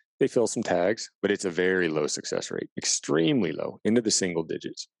 they fill some tags, but it's a very low success rate, extremely low, into the single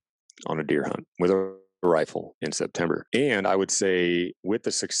digits on a deer hunt with a rifle in September. And I would say with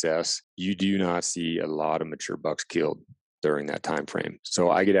the success, you do not see a lot of mature bucks killed during that time frame. So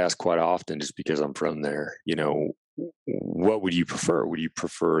I get asked quite often, just because I'm from there, what would you prefer? Would you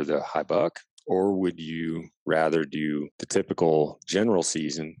prefer the high buck, or would you rather do the typical general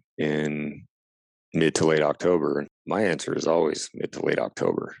season in mid to late October? And my answer is always mid to late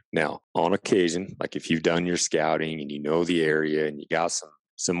October. Now, on occasion, like if you've done your scouting and you know the area and you got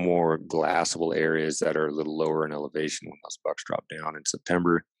some more glassable areas that are a little lower in elevation when those bucks drop down in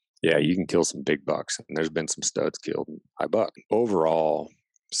September, yeah, you can kill some big bucks. And there's been some studs killed in high buck. Overall,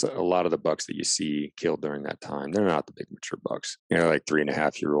 so a lot of the bucks that you see killed during that time, they're not the big mature bucks. Like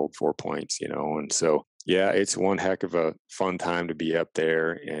 3.5-year-old 4 points, and so yeah, it's one heck of a fun time to be up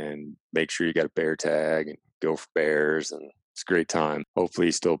there and make sure you got a bear tag and go for bears. And it's a great time.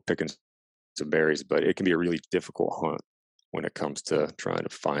 Hopefully still picking some berries, but it can be a really difficult hunt when it comes to trying to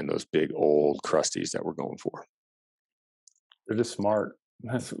find those big old crusties that we're going for. They're just smart.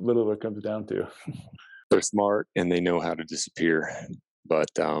 That's literally what it comes down to. They're smart and they know how to disappear. But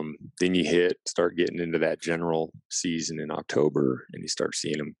then you start getting into that general season in October, and you start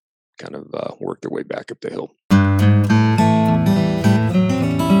seeing them kind of work their way back up the hill.